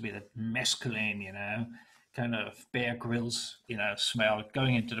supposed to be that masculine, kind of Bear Grylls, smell,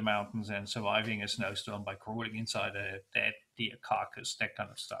 going into the mountains and surviving a snowstorm by crawling inside a dead deer carcass, that kind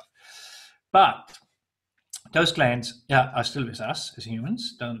of stuff. But those glands are still with us as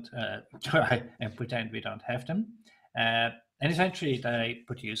humans. Don't try and pretend we don't have them. And essentially, they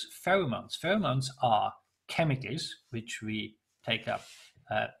produce pheromones. Pheromones are chemicals which we take up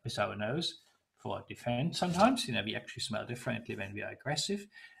with our nose for defense sometimes. We actually smell differently when we are aggressive,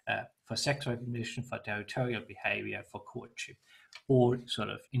 for sex recognition, for territorial behavior, for courtship, all sort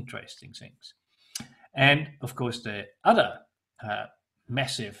of interesting things. And of course, the other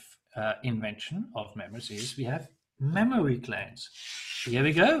massive invention of mammals is we have mammary glands. Here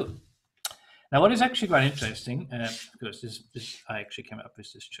we go. Now, what is actually quite interesting, because this I actually came up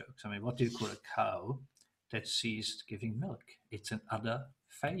with this joke. I mean, what do you call a cow that ceased giving milk? It's an udder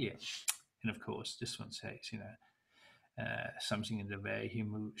failure. And of course, this one says, something in the way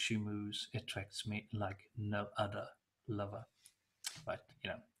she moves attracts me like no other lover. But,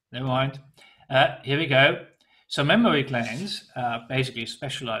 never mind. Here we go. So mammary glands are basically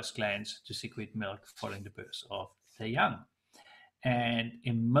specialized glands to secrete milk following the birth of the young. And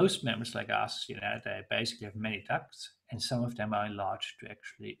in most mammals like us, they basically have many ducts, and some of them are enlarged to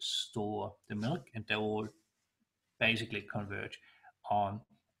actually store the milk, and they all basically converge on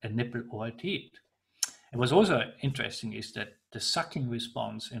a nipple or a teat. And what's also interesting is that the sucking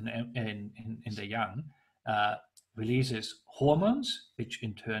response in the young releases hormones, which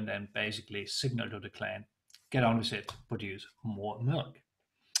in turn then basically signal to the gland, get on with it, produce more milk.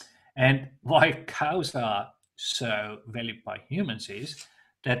 And why cows are so valued by humans is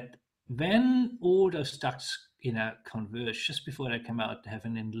that when all those ducts converge just before they come out, they have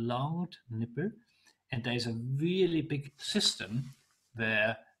an enlarged nipple, and there's a really big system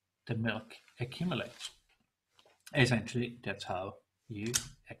where the milk accumulates. Essentially, that's how you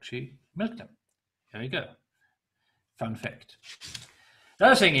actually milk them. Here we go. Fun fact. The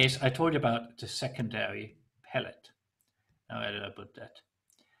other thing is, I told you about the secondary pellet. Now, where did I put that?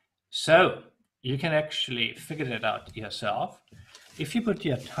 So you can actually figure that out yourself. If you put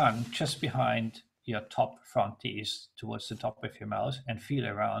your tongue just behind your top front teeth towards the top of your mouth and feel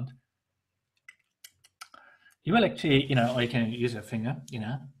around, you will actually, or you can use your finger,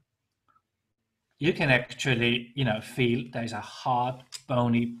 you can actually, feel there's a hard,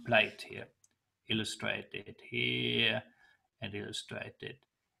 bony plate here, illustrated here and illustrated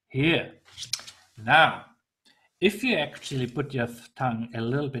here. Now, if you actually put your tongue a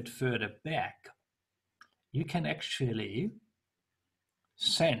little bit further back, you can actually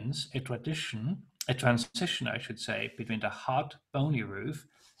sense a transition, I should say, between the hard, bony roof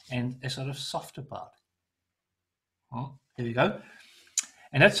and a sort of softer part. Oh, here we go.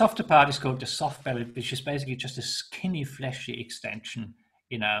 And that softer part is called the soft pellet, which is basically just a skinny, fleshy extension,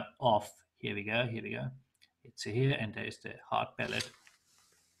 of, here we go. It's here, and there's the hard pellet.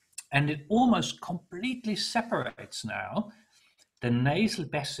 And it almost completely separates now the nasal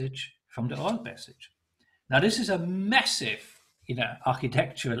passage from the oral passage. Now, this is a massive,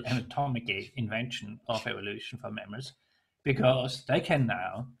 architectural anatomical invention of evolution for mammals, because they can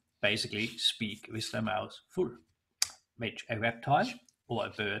now basically speak with their mouth full, which a reptile or a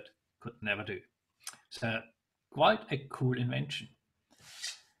bird could never do. So, quite a cool invention.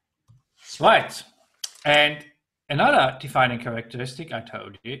 Right. And another defining characteristic I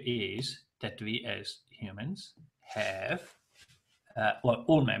told you is that we as humans have,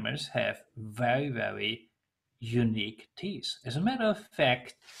 all mammals have very, very unique teeth. As a matter of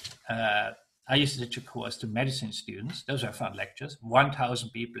fact, I used to teach a course to medicine students. Those were fun lectures, 1,000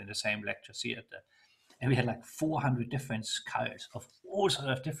 people in the same lecture theater. And we had like 400 different skulls of all sorts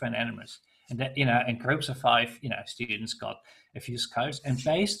of different animals. And that, in groups of 5, students got a few skulls. And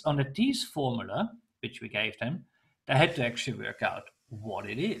based on the teeth formula, which we gave them, they had to actually work out what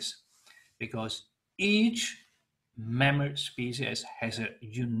it is. Because each mammal species has a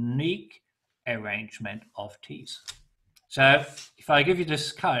unique arrangement of teeth. So if I give you this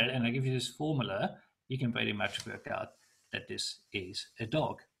skull and I give you this formula, you can pretty much work out that this is a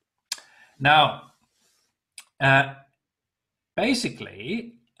dog. Now,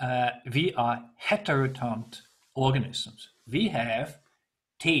 basically, we are heterodont organisms. We have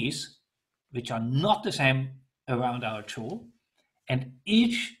teeth which are not the same around our jaw, and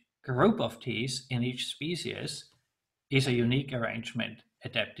each group of teeth in each species is a unique arrangement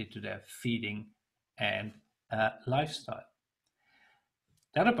adapted to their feeding and lifestyle.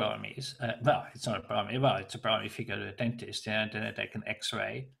 The other problem is, it's not a problem. Well, it's a problem if you go to a dentist and then they take an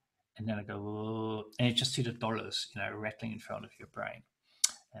X-ray, and then I go, whoa, and you just see the dollars, rattling in front of your brain.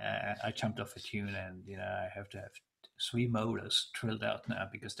 I jumped off a tune, and I have to have 3 molars drilled out now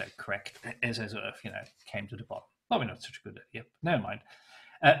because they're cracked as I sort of, came to the bottom. Probably not such a good idea. Never mind.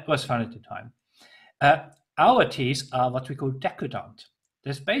 It was fun at the time. Our teeth are what we call decodont.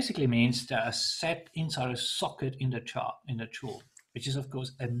 This basically means they are set inside a socket in the jaw, which is, of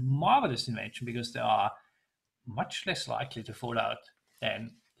course, a marvelous invention because they are much less likely to fall out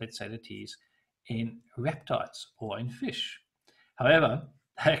than, let's say, the teeth in reptiles or in fish. However,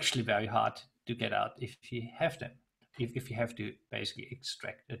 they're actually very hard to get out if you have them. If you have to basically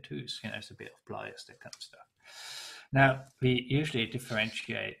extract a tooth, it's a bit of pliers, that kind of stuff. Now, we usually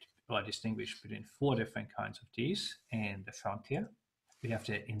differentiate or distinguish between 4 different kinds of teeth in the front here. We have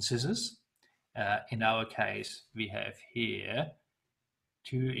the incisors. In our case, we have here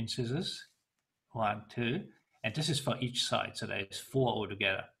 2 incisors, 1, 2, and this is for each side, so there's 4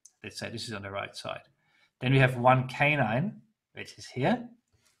 altogether. Let's say this is on the right side. Then we have 1 canine, which is here,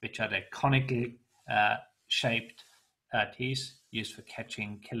 which are the conically shaped teeth used for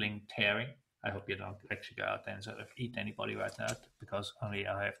catching, killing, tearing. I hope you don't actually go out there and sort of eat anybody right now, because only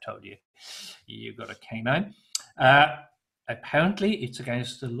I have told you you've got a canine. Apparently, it's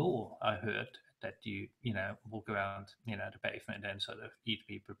against the law, I heard, that you walk around the pavement and sort of eat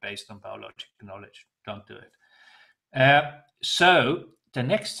people based on biological knowledge. Don't do it. So the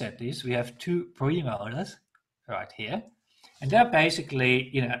next set is we have 2 premolars right here, and they're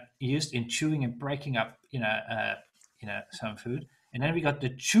basically used in chewing and breaking up some food. And then we got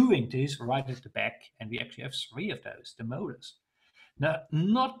the chewing teeth right at the back, and we actually have 3 of those, the molars. Now,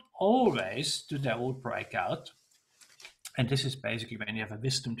 not always do they all break out. And this is basically when you have a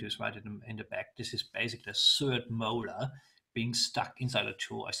wisdom tooth right in the back. This is basically the 3rd molar being stuck inside a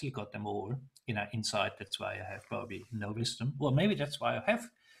jaw. I still got them all, inside. That's why I have probably no wisdom. Well, maybe that's why I have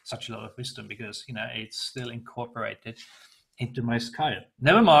such a lot of wisdom, because, it's still incorporated into my skull.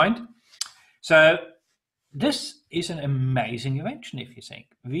 Never mind. So this is an amazing invention, if you think.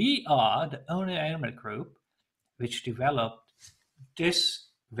 We are the only animal group which developed this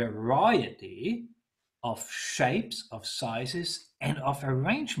variety of shapes, of sizes, and of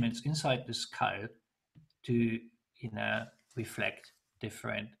arrangements inside the skull to reflect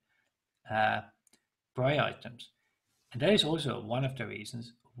different prey items. And that is also one of the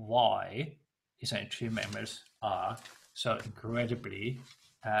reasons why essentially mammals are so incredibly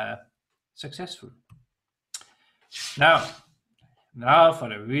successful. Now for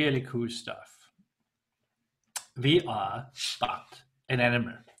the really cool stuff. We are but an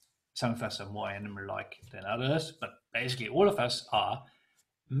animal. Some of us are more animal-like than others, but basically all of us are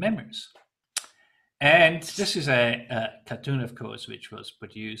mammals. And this is a cartoon, of course, which was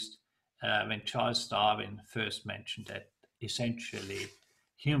produced when Charles Darwin first mentioned that essentially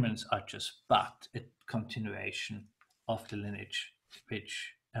humans are just but a continuation of the lineage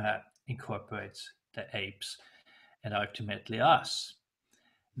which incorporates the apes and ultimately us.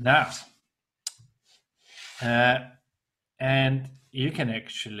 Now, and you can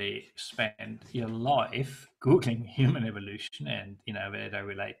actually spend your life Googling human evolution and whether they're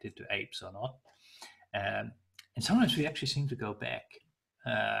related to apes or not. And sometimes we actually seem to go back.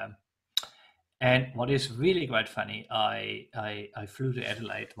 And what is really quite funny, I flew to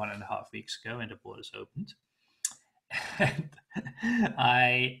Adelaide 1.5 weeks ago and the borders opened. And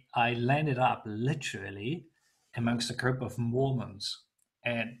I landed up literally amongst a group of Mormons.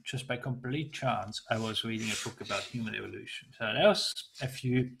 And just by complete chance, I was reading a book about human evolution. So there was a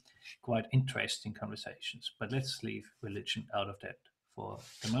few quite interesting conversations, but let's leave religion out of that for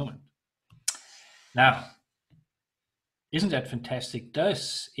the moment. Now, isn't that fantastic?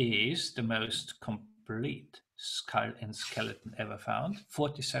 This is the most complete skull and skeleton ever found,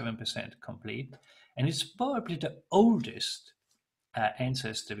 47% complete. And it's probably the oldest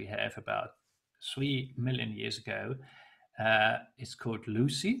ancestor we have, about 3 million years ago. It's called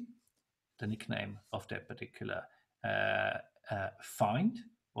Lucy, the nickname of that particular find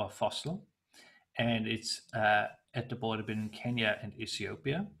or fossil, and it's at the border between Kenya and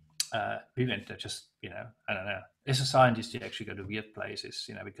Ethiopia. We went there just, I don't know. As a scientist, you actually go to weird places,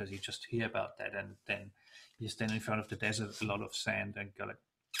 because you just hear about that, and then you stand in front of the desert, a lot of sand, and go like,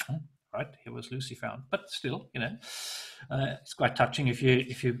 oh, right, here was Lucy found. But still, it's quite touching. If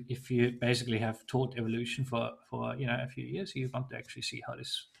you basically have taught evolution for a few years, you want to actually see how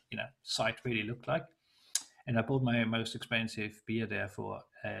this site really looked like. And I bought my most expensive beer there for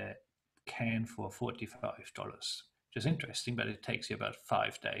a can for $45, which is interesting, but it takes you about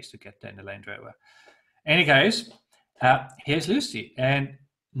 5 days to get there in the Land Rover. Any case, here's Lucy, and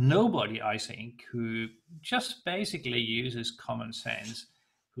nobody, I think, who just basically uses common sense,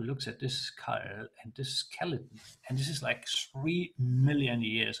 who looks at this skull and this skeleton, and this is like 3 million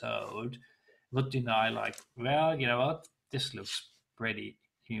years old, would deny like, well, you know what, this looks pretty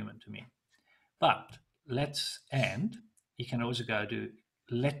human to me. But and you can also go to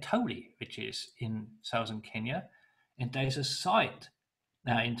Letoli, which is in southern Kenya, and there's a site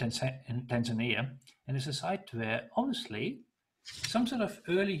in Tanzania, and it's a site where obviously some sort of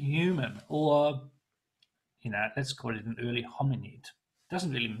early human, or let's call it an early hominid,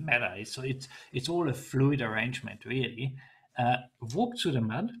 doesn't really matter. It's all a fluid arrangement really, walked through the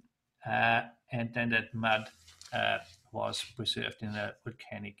mud, and then that mud was preserved in a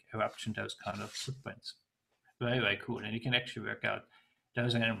volcanic eruption, those kind of footprints. Very, very cool. And you can actually work out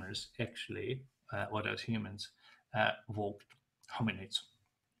those animals actually, or those humans, hominids,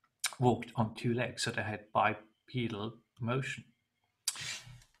 walked on two legs, so they had bipedal motion.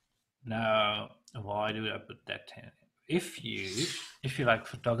 Now, why do I put that in? If you like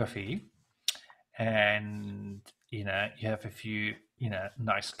photography, and you have a few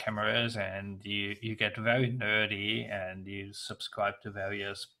nice cameras, and you get very nerdy, and you subscribe to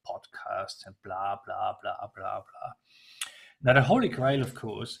various podcasts and blah blah blah blah blah. Now, the holy grail, of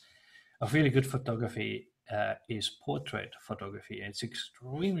course, of really good photography is portrait photography. It's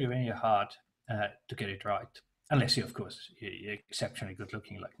extremely, very hard to get it right, unless you, of course, you're exceptionally good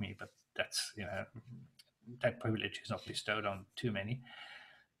looking like me. But that's that privilege is not bestowed on too many.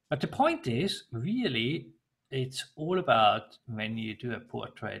 But the point is, really, it's all about, when you do a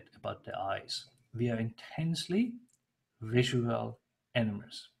portrait, about the eyes. We are intensely visual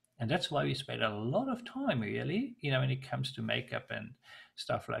animals. And that's why we spend a lot of time, really, when it comes to makeup and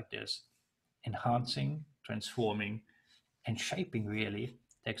stuff like this, enhancing, transforming, and shaping, really,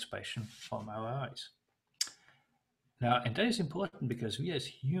 the expression from our eyes. Now, and that is important because we as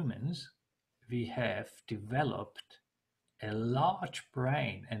humans, we have developed a large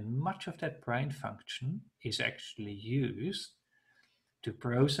brain, and much of that brain function is actually used to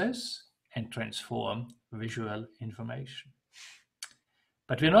process and transform visual information.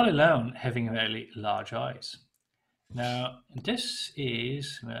 But we're not alone having really large eyes. Now, this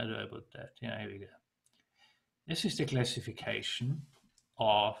is, where do I put that? Yeah, here we go. This is the classification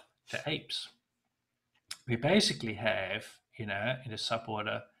of the apes. We basically have, in the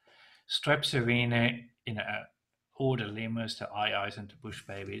suborder Strepsirrhinae, all the lemurs, the eyes, and the bush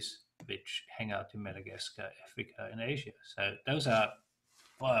babies, which hang out in Madagascar, Africa, and Asia. So those are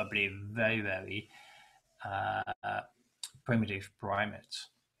probably very, very primitive primates.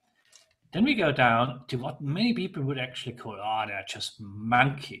 Then we go down to what many people would actually call, they're just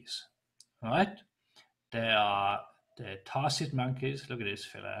monkeys, right? They are the tarsid monkeys. Look at this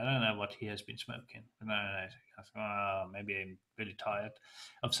fella. I don't know what he has been smoking. Maybe I'm really tired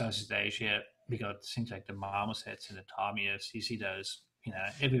of Southeast Asia. We got things like the marmosets and the ptarmiers. You see those,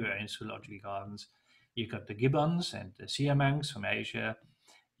 everywhere in zoological gardens. You got the gibbons and the siamangs from Asia.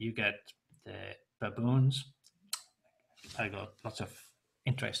 You get the baboons. I got lots of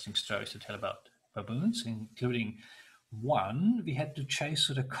interesting stories to tell about baboons, including one we had to chase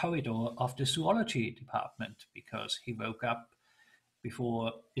through the corridor of the zoology department because he woke up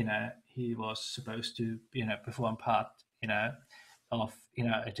before he was supposed to perform part of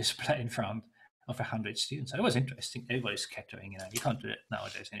a display in front of 100 students. So it was interesting. Everybody's scattering. You can't do it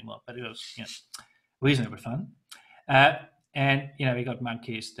nowadays anymore, but it was reasonable fun. And we got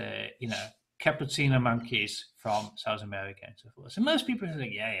monkeys, the Capucino monkeys from South America and so forth. So most people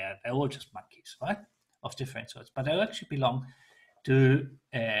think, they're all just monkeys, right? Of different sorts, but they actually belong to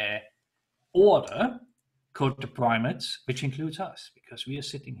an order called the primates, which includes us, because we are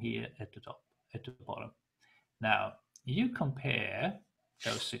sitting here at the top, at the bottom. Now, you compare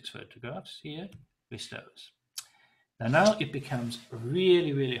those 6 photographs here with those. Now it becomes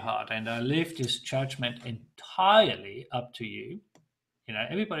really, really hard, and I leave this judgment entirely up to you.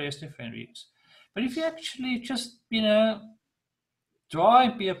 Everybody has different views. But if you actually just, try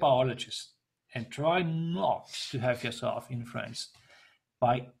and be a biologist and try not to have yourself influenced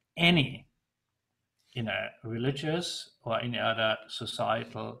by any, religious or any other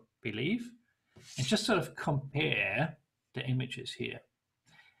societal belief, and just sort of compare the images here.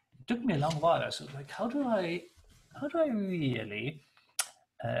 It took me a long while. I was like, how do I really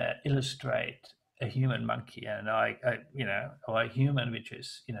illustrate a human monkey and or a human which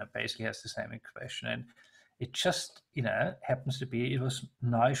is basically has the same expression? And it just happens to be, it was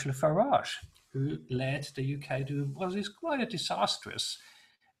Nigel Farage who led the UK to what is quite a disastrous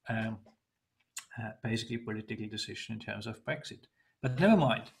basically political decision in terms of Brexit. But never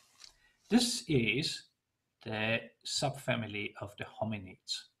mind. This is the subfamily of the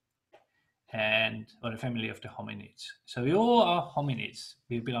hominids, or the family of the hominids. So we all are hominids.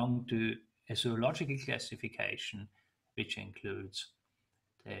 We belong to a zoological classification which includes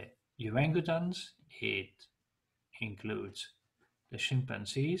the orangutans, it includes the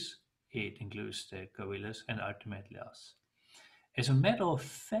chimpanzees, it includes the gorillas, and ultimately us. As a matter of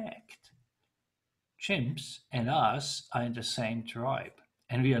fact, chimps and us are in the same tribe,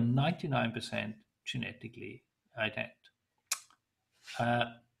 and we are 99% genetically identical.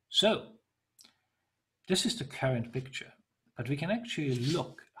 So this is the current picture, but we can actually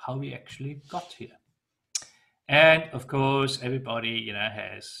look how we actually got here. And of course, everybody,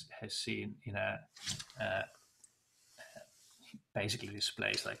 has seen, basically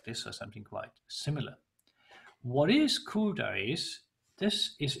displays like this or something quite similar. What is cool though is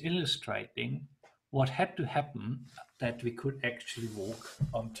this is illustrating what had to happen that we could actually walk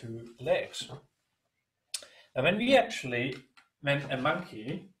on two legs. And when a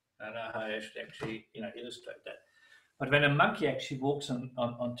monkey, I don't know how I should actually illustrate that, but when a monkey actually walks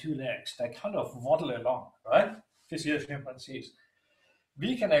on two legs, they kind of waddle along, right? Chimpanzees.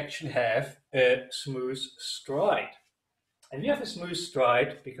 We can actually have a smooth stride. And we have a smooth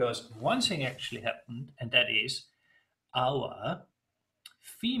stride because one thing actually happened, and that is our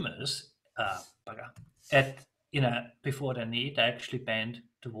femurs, before the knee, they actually bend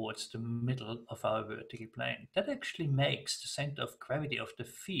towards the middle of our vertical plane. That actually makes the center of gravity of the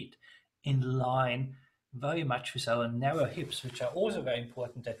feet in line very much with our narrow hips, which are also very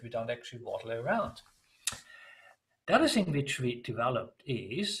important that we don't actually waddle around. The other thing which we developed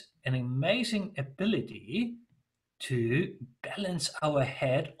is an amazing ability to balance our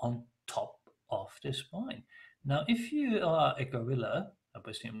head on top of the spine. Now, if you are a gorilla, I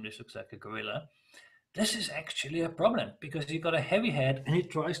presume this looks like a gorilla, this is actually a problem because you've got a heavy head and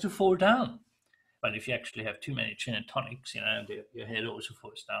it tries to fall down. But if you actually have too many gin and tonics, your head also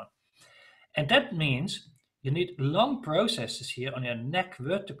falls down. And that means you need long processes here on your neck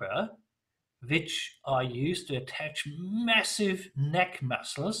vertebra, which are used to attach massive neck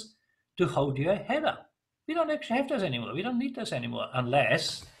muscles to hold your head up. We don't actually have those anymore. We don't need those anymore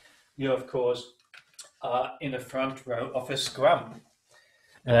unless you, of course, are in the front row of a scrum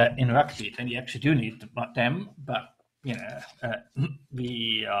in rugby. Then you actually do need them, but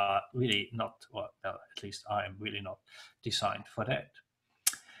we are really not, well, at least I am really not designed for that.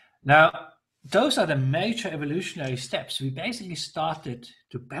 Now, those are the major evolutionary steps. We basically started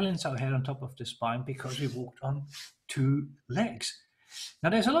to balance our head on top of the spine because we walked on two legs.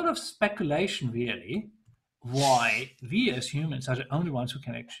 Now, there's a lot of speculation, really, why we as humans are the only ones who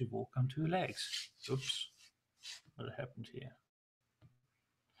can actually walk on two legs. Oops, what happened here?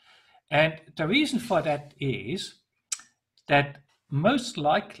 And the reason for that is that most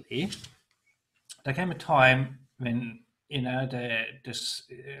likely there came a time when,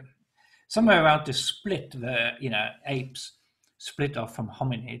 somewhere around the split, apes split off from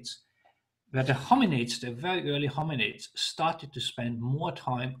hominids, where the hominids, the very early hominids, started to spend more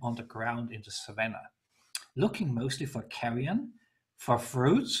time on the ground in the savanna, looking mostly for carrion, for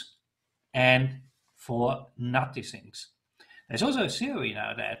fruits, and for nutty things. There's also a theory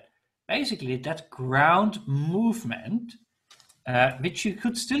now that basically that ground movement, which you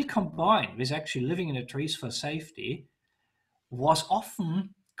could still combine with actually living in the trees for safety, was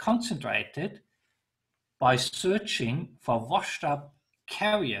often concentrated by searching for washed up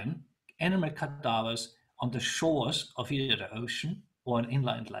carrion, animal cadavers on the shores of either the ocean or in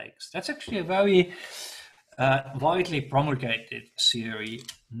inland lakes. That's actually a very widely promulgated theory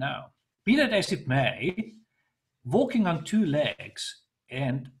now. Be that as it may, walking on two legs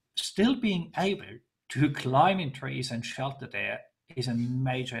and still being able to climb in trees and shelter there is a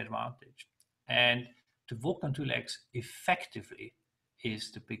major advantage. And to walk on two legs effectively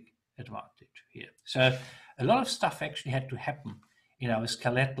is the big advantage here. So a lot of stuff actually had to happen in our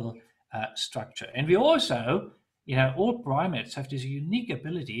skeletal structure. And we also, all primates have this unique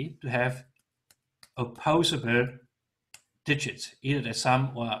ability to have opposable digits, either the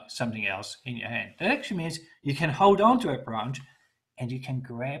thumb or something else in your hand. That actually means you can hold on to a branch and you can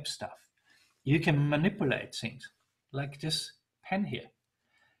grab stuff. You can manipulate things like this pen here.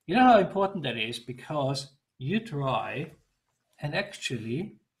 You know how important that is because you try and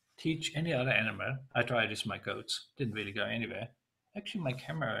actually teach any other animal. I tried this with my goats, didn't really go anywhere. Actually, my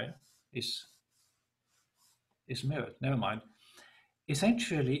camera is mirrored, never mind.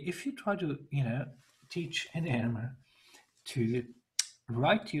 Essentially, if you try to, teach any animal to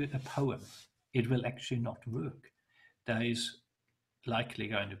write you a poem, it will actually not work. There is likely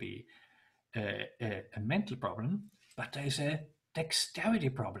going to be a mental problem, but there is a dexterity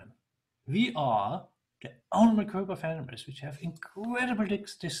problem. We are the only group of animals which have incredible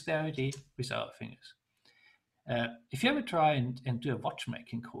dexterity with our fingers. If you ever try and do a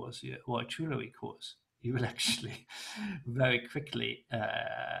watchmaking course or a jewelry course, you will actually very quickly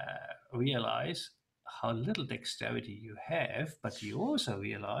realize how little dexterity you have, but you also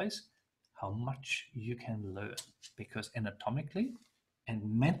realize how much you can learn because anatomically and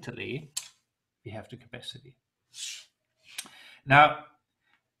mentally we have the capacity. Now,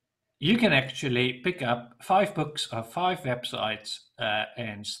 you can actually pick up 5 books or 5 websites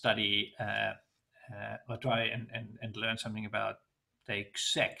and study or try and learn something about the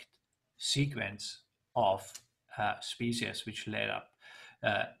exact sequence of species which led up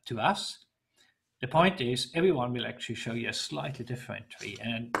to us. The point is, everyone will actually show you a slightly different tree.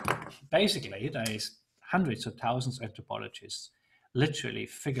 And basically, there is hundreds of thousands of anthropologists literally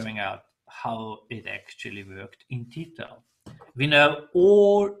figuring out how it actually worked in detail. We know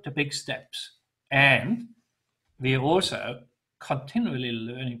all the big steps, and we are also continually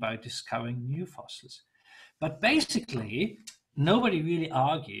learning by discovering new fossils. But basically, nobody really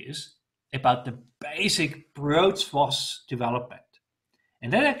argues about the basic broad swath development.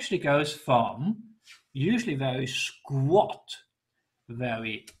 And that actually goes from usually very squat,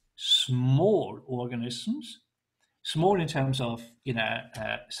 very small organisms, small in terms of,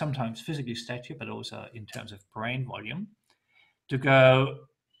 sometimes physically stature, but also in terms of brain volume, to go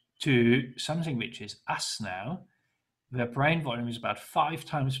to something which is us now, where brain volume is about 5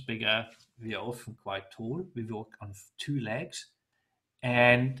 times bigger. We are often quite tall. We walk on 2 legs,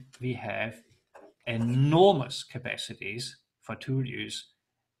 and we have enormous capacities for tool use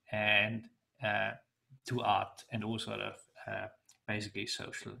and to art and all sort of basically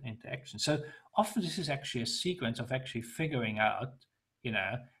social interaction. So often this is actually a sequence of actually figuring out,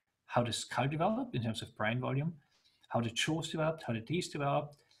 how the skull developed in terms of brain volume, how the jaws developed, how the teeth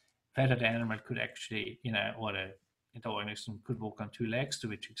developed, whether the animal could actually, or the organism could walk on 2 legs, to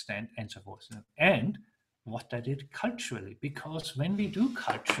which extent, and so forth. And what they did culturally, because when we do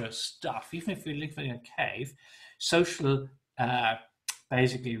culture stuff, even if we live in a cave, social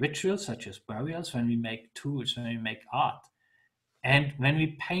basically rituals such as burials, when we make tools, when we make art, and when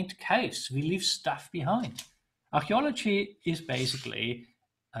we paint caves, we leave stuff behind. Archaeology is basically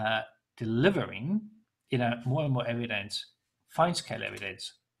delivering, more and more evidence, fine-scale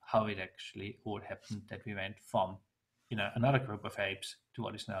evidence, how it actually all happened, that we went from, another group of apes to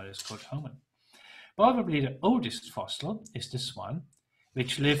what is now called Homo. Probably the oldest fossil is this one,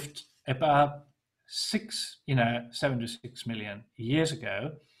 which lived about 7 to 6 million years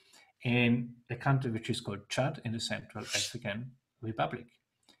ago in a country which is called Chad in the Central African Republic.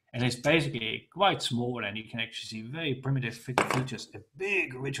 And it's basically quite small, and you can actually see very primitive features, a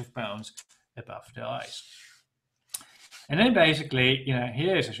big ridge of bones above the eyes. And then basically,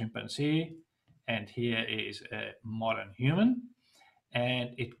 here is a chimpanzee, and here is a modern human,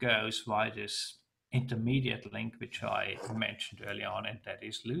 and it goes via this intermediate link, which I mentioned early on, and that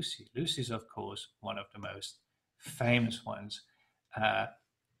is Lucy. Lucy is, of course, one of the most famous ones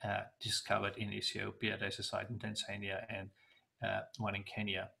discovered in Ethiopia. There's a site in Tanzania and one in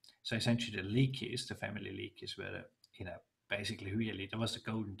Kenya. So essentially the Leakeys, the family Leakeys, were, basically really, there was the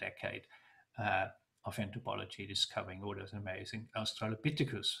golden decade of anthropology, discovering all those amazing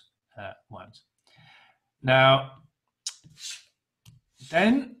Australopithecus ones. Now,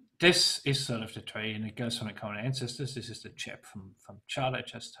 then this is sort of the tree, and it goes from the common ancestors. This is the chap from Chad I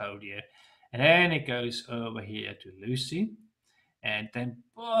just told you. And then it goes over here to Lucy, and then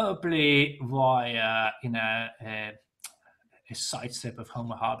probably via, a sidestep of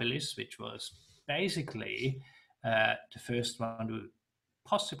Homo habilis, which was basically the first one who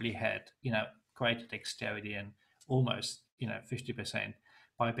possibly had, greater dexterity and almost, 50%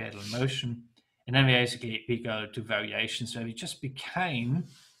 bipedal motion. And then we go to variations where we just became,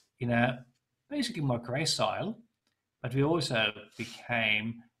 basically more gracile, but we also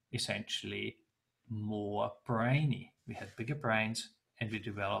became essentially more brainy. We had bigger brains, and we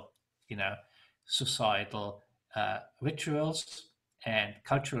developed, societal rituals and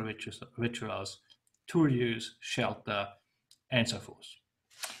cultural rituals, tool use, shelter, and so forth.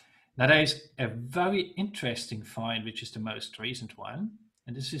 Now, there is a very interesting find, which is the most recent one,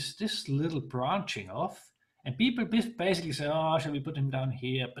 and this is this little branching off, and people basically say, oh, shall we put him down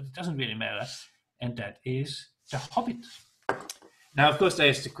here? But it doesn't really matter, and that is the Hobbit. Now, of course,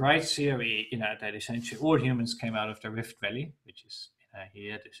 there's the great theory, that essentially all humans came out of the Rift Valley, which is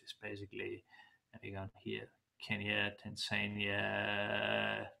here. This is basically, we go here, Kenya,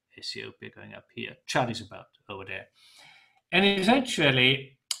 Tanzania, Ethiopia, going up here. Chad is about over there. And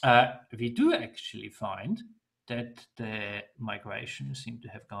essentially, we do actually find that the migration seemed to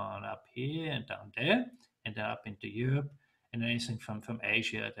have gone up here and down there, and then up into Europe, and anything from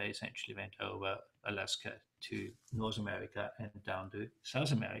Asia, they essentially went over Alaska to North America and down to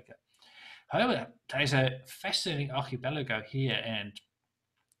South America. However, there's a fascinating archipelago here, and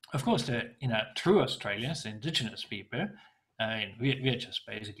of course, the true Australians, the indigenous people, we're just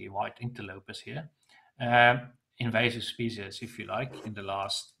basically white interlopers here, invasive species, if you like, in the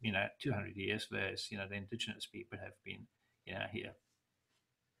last 200 years, whereas the indigenous people have been here.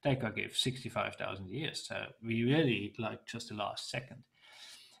 They could give 65,000 years, so we really like just the last second.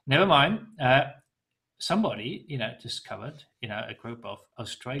 Never mind. somebody, discovered, a group of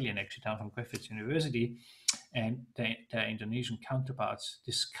Australian, actually down from Griffith University, and their Indonesian counterparts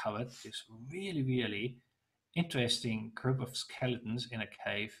discovered this really, really interesting group of skeletons in a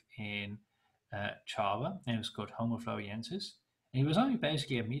cave in Java, and it was called Homo floresiensis. And it was only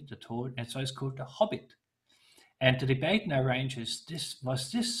basically a meter tall, and so it's called the Hobbit. And the debate now ranges: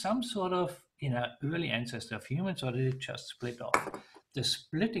 was this some sort of early ancestor of humans, or did it just split off? The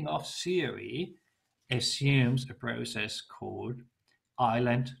splitting off theory assumes a process called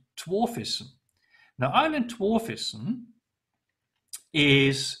island dwarfism. Now, island dwarfism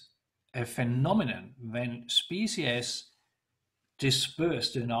is a phenomenon when species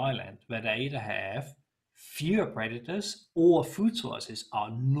disperse to an island where they either have fewer predators or food sources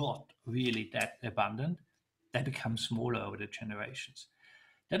are not really that abundant, they become smaller over the generations.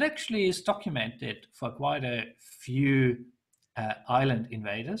 That actually is documented for quite a few island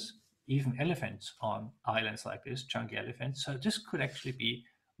invaders, even elephants on islands like this, chunky elephants. So this could actually be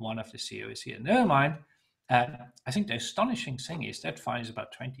one of the theories here. Never mind, I think the astonishing thing is that find is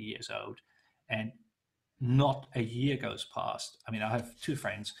about 20 years old, and not a year goes past. I mean, I have two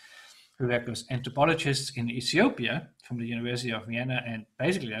friends who work as anthropologists in Ethiopia from the University of Vienna, and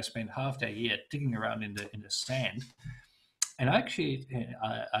basically they spent half their year digging around in the sand. And actually,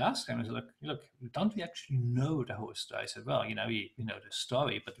 I asked them, I said, look, don't we actually know the whole story? I said, well, we know the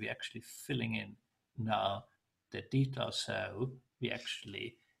story, but we're actually filling in now the details, so we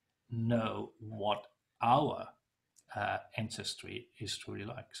actually know what our ancestry is truly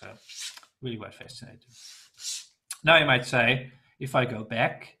like. So really quite fascinating. Now you might say, if I go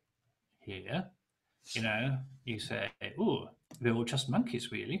back here, you say, oh, we're all just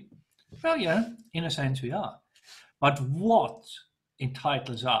monkeys, really. Well, yeah, in a sense we are. But what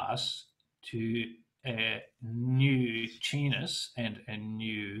entitles us to a new genus and a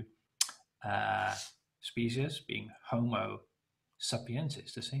new species, being Homo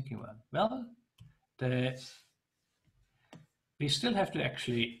sapiensis, the thinking one? Well, we still have to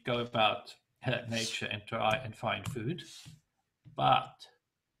actually go about nature and try and find food. But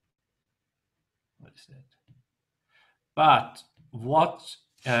what is that? But what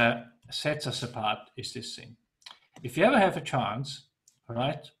sets us apart is this thing. If you ever have a chance,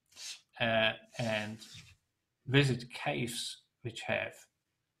 right, and visit caves which have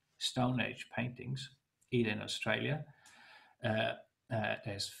Stone Age paintings, either in Australia,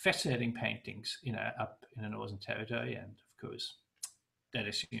 there's fascinating paintings, up in the Northern Territory, and of course, that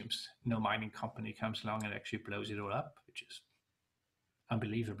assumes no mining company comes along and actually blows it all up, which is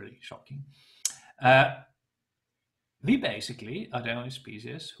unbelievably shocking. We basically are the only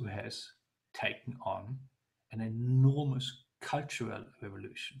species who has taken on an enormous cultural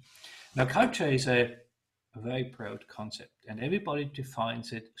revolution. Now, culture is a very broad concept, and everybody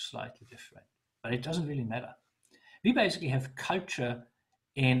defines it slightly different, but it doesn't really matter. We basically have culture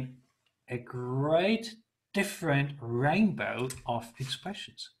in a great different rainbow of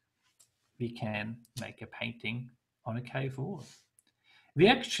expressions. We can make a painting on a cave wall. We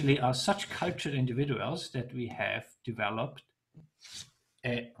actually are such cultured individuals that we have developed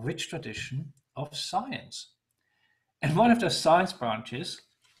a rich tradition of science. And one of the science branches,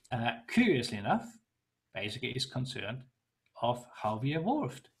 curiously enough, basically is concerned of how we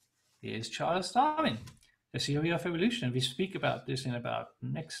evolved. Here's Charles Darwin, the theory of evolution. We speak about this in about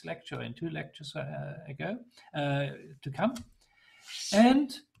next lecture and 2 lectures to come.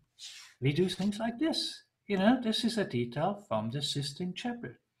 And we do things like this. This is a detail from the Sistine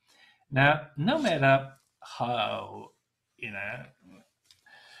Chapel. Now, no matter how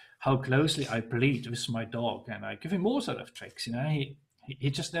closely I plead with my dog, and I give him all sort of tricks, he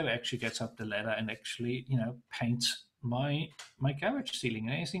just never actually gets up the ladder and actually, paints my garage ceiling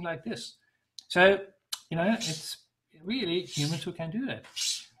or anything like this. So, it's really humans who can do that.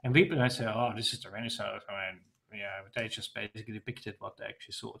 And people might say, oh, this is the Renaissance. I mean, they just basically depicted what they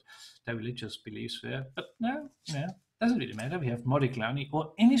actually thought their religious beliefs were. But no, doesn't really matter. We have Modigliani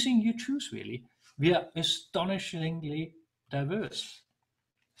or anything you choose, really. We are astonishingly diverse.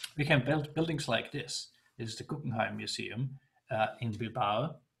 We can build buildings like this. This is the Guggenheim Museum in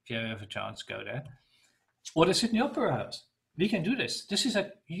Bilbao. If you ever have a chance, go there. Or the Sydney Opera House. We can do this. This is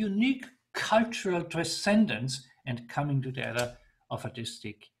a unique cultural transcendence and coming together of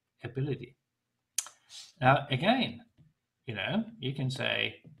artistic ability. Now, again, you can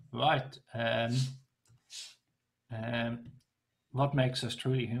say, right, what makes us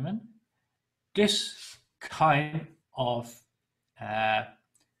truly human? This kind of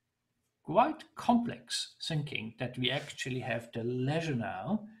quite complex thinking that we actually have the leisure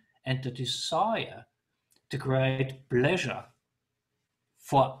now and the desire to create pleasure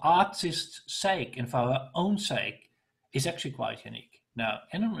for artists' sake and for our own sake, is actually quite unique. Now,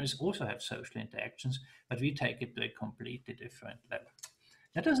 animals also have social interactions, but we take it to a completely different level.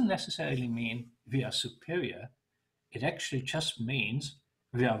 That doesn't necessarily mean we are superior. It actually just means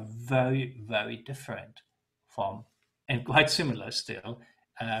we are very, very different from, and quite similar still,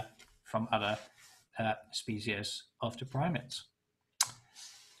 from other species of the primates.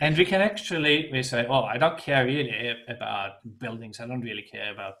 And we can actually, we say, oh, I don't care really about buildings. I don't really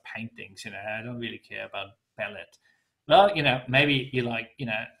care about paintings. I don't really care about ballet. Well, maybe you like,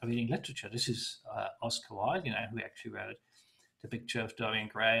 reading literature. This is Oscar Wilde, who actually wrote The Picture of Dorian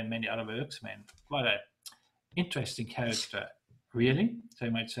Gray and many other works. I mean, quite an interesting character, really. So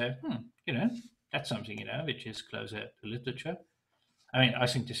you might say, that's something, which is closer to literature. I mean, I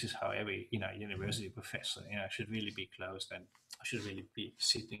think this is how every, university professor, should really be closed, and I should really be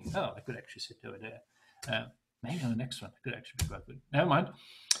sitting. Oh, I could actually sit over there. Maybe on the next one, I could actually be quite good. Never mind.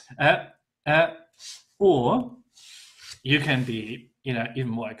 Or you can be, even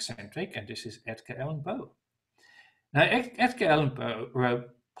more eccentric, and this is Edgar Allan Poe. Now, Edgar Allan Poe wrote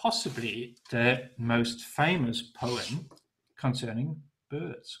possibly the most famous poem concerning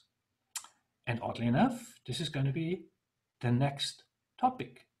birds. And oddly enough, this is going to be the next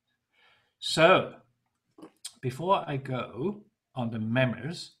topic. So, before I go on the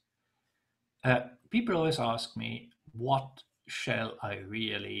mammals, people always ask me, what shall I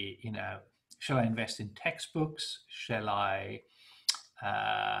really, shall I invest in textbooks? Shall I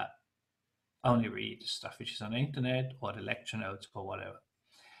only read stuff which is on the internet or the lecture notes or whatever?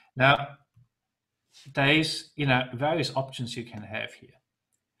 Now, there's, various options you can have here.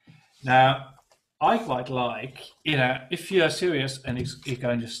 Now, I quite like, if you are serious and you're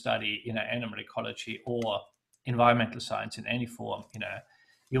going to study, animal ecology or environmental science in any form,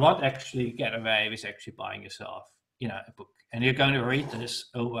 you won't actually get away with actually buying yourself, a book. And you're going to read this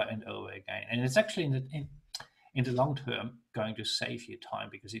over and over again. And it's actually in the long term going to save you time,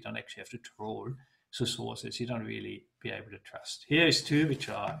 because you don't actually have to trawl through sources you don't really be able to trust. Here is two which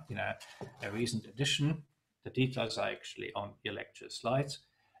are, a recent edition. The details are actually on your lecture slides.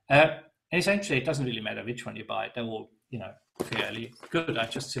 And essentially, it doesn't really matter which one you buy. They're all, fairly good. I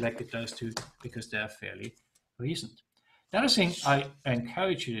just selected those two because they're fairly recent. The other thing I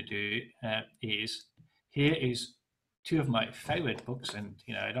encourage you to do is, here is two of my favorite books, and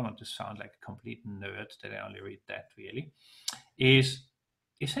I don't want to sound like a complete nerd that I only read that really, is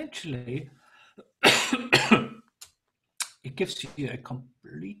essentially it gives you a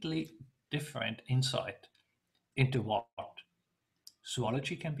completely different insight into what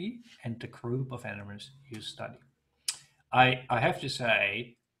zoology can be and the group of animals you study. I have to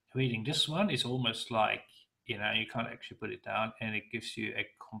say, reading this one is almost like, you can't actually put it down, and it gives you a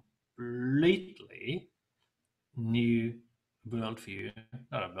completely new worldview,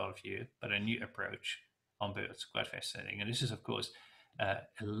 not a worldview, but a new approach on birds. Quite fascinating. And this is, of course, a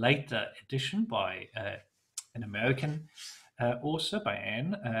later edition by an American author, by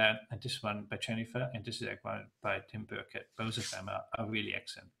Anne, and this one by Jennifer, and this is one by Tim Burkett. Both of them are really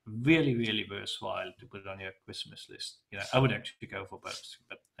excellent, really, really worthwhile to put on your Christmas list. I would actually go for both,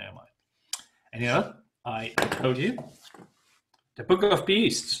 but never mind. And I told you, the Book of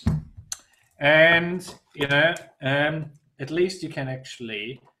Beasts. And, at least you can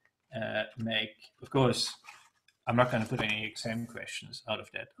actually make, of course, I'm not going to put any exam questions out of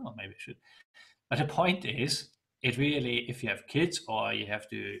that. Oh, maybe I should. But the point is, it really, if you have kids or you have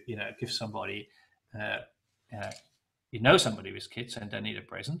to, give somebody, somebody with kids and they need a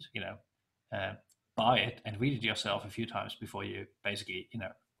present, buy it and read it yourself a few times before you basically,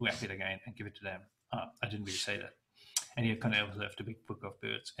 wrap it again and give it to them. I didn't really say that. And you can also have the Big Book of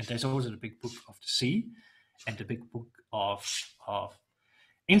Birds. And there's also the Big Book of the Sea and the Big Book of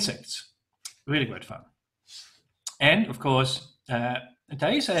Insects. Really great fun. And of course,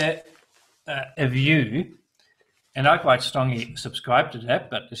 there is a view, and I quite strongly subscribe to that,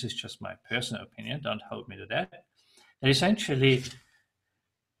 but this is just my personal opinion, don't hold me to that, that essentially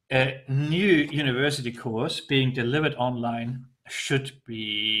a new university course being delivered online should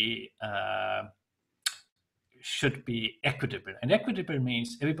be equitable. And equitable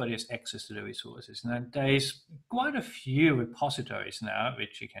means everybody has access to the resources. And there's quite a few repositories now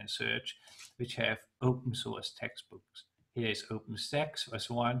which you can search, which have open source textbooks. Here is OpenStax as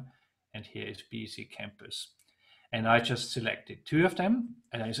one, and here is BC Campus. And I just selected two of them.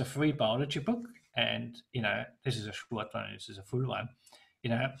 And there's a free biology book, and this is a short one, this is a full one,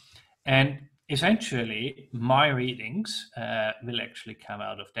 and essentially my readings will actually come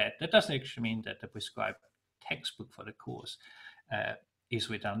out of that. That doesn't actually mean that the prescribed textbook for the course is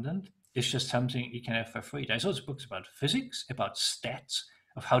redundant. It's just something you can have for free. There's also books about physics, about stats,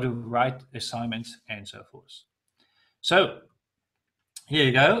 of how to write assignments and so forth. So here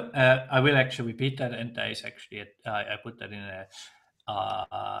you go. I will actually repeat that, and there is actually I put that in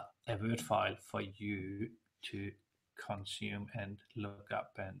a Word file for you to consume and look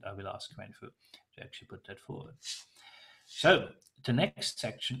up, and I will ask Renfu to actually put that forward. So the next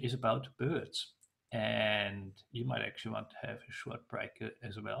section is about birds, and you might actually want to have a short break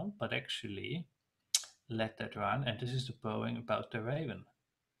as well, but actually let that run. And this is the poem about the raven.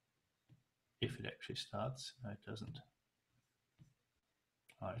 If it actually starts. No, it doesn't.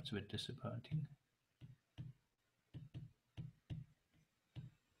 Oh, it's a bit disappointing.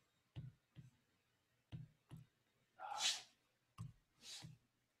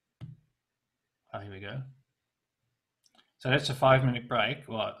 Oh, here we go. So that's a 5-minute break,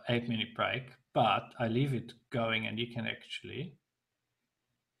 or 8-minute break, but I leave it going and you can actually,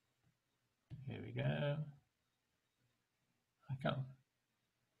 here we go. I can't,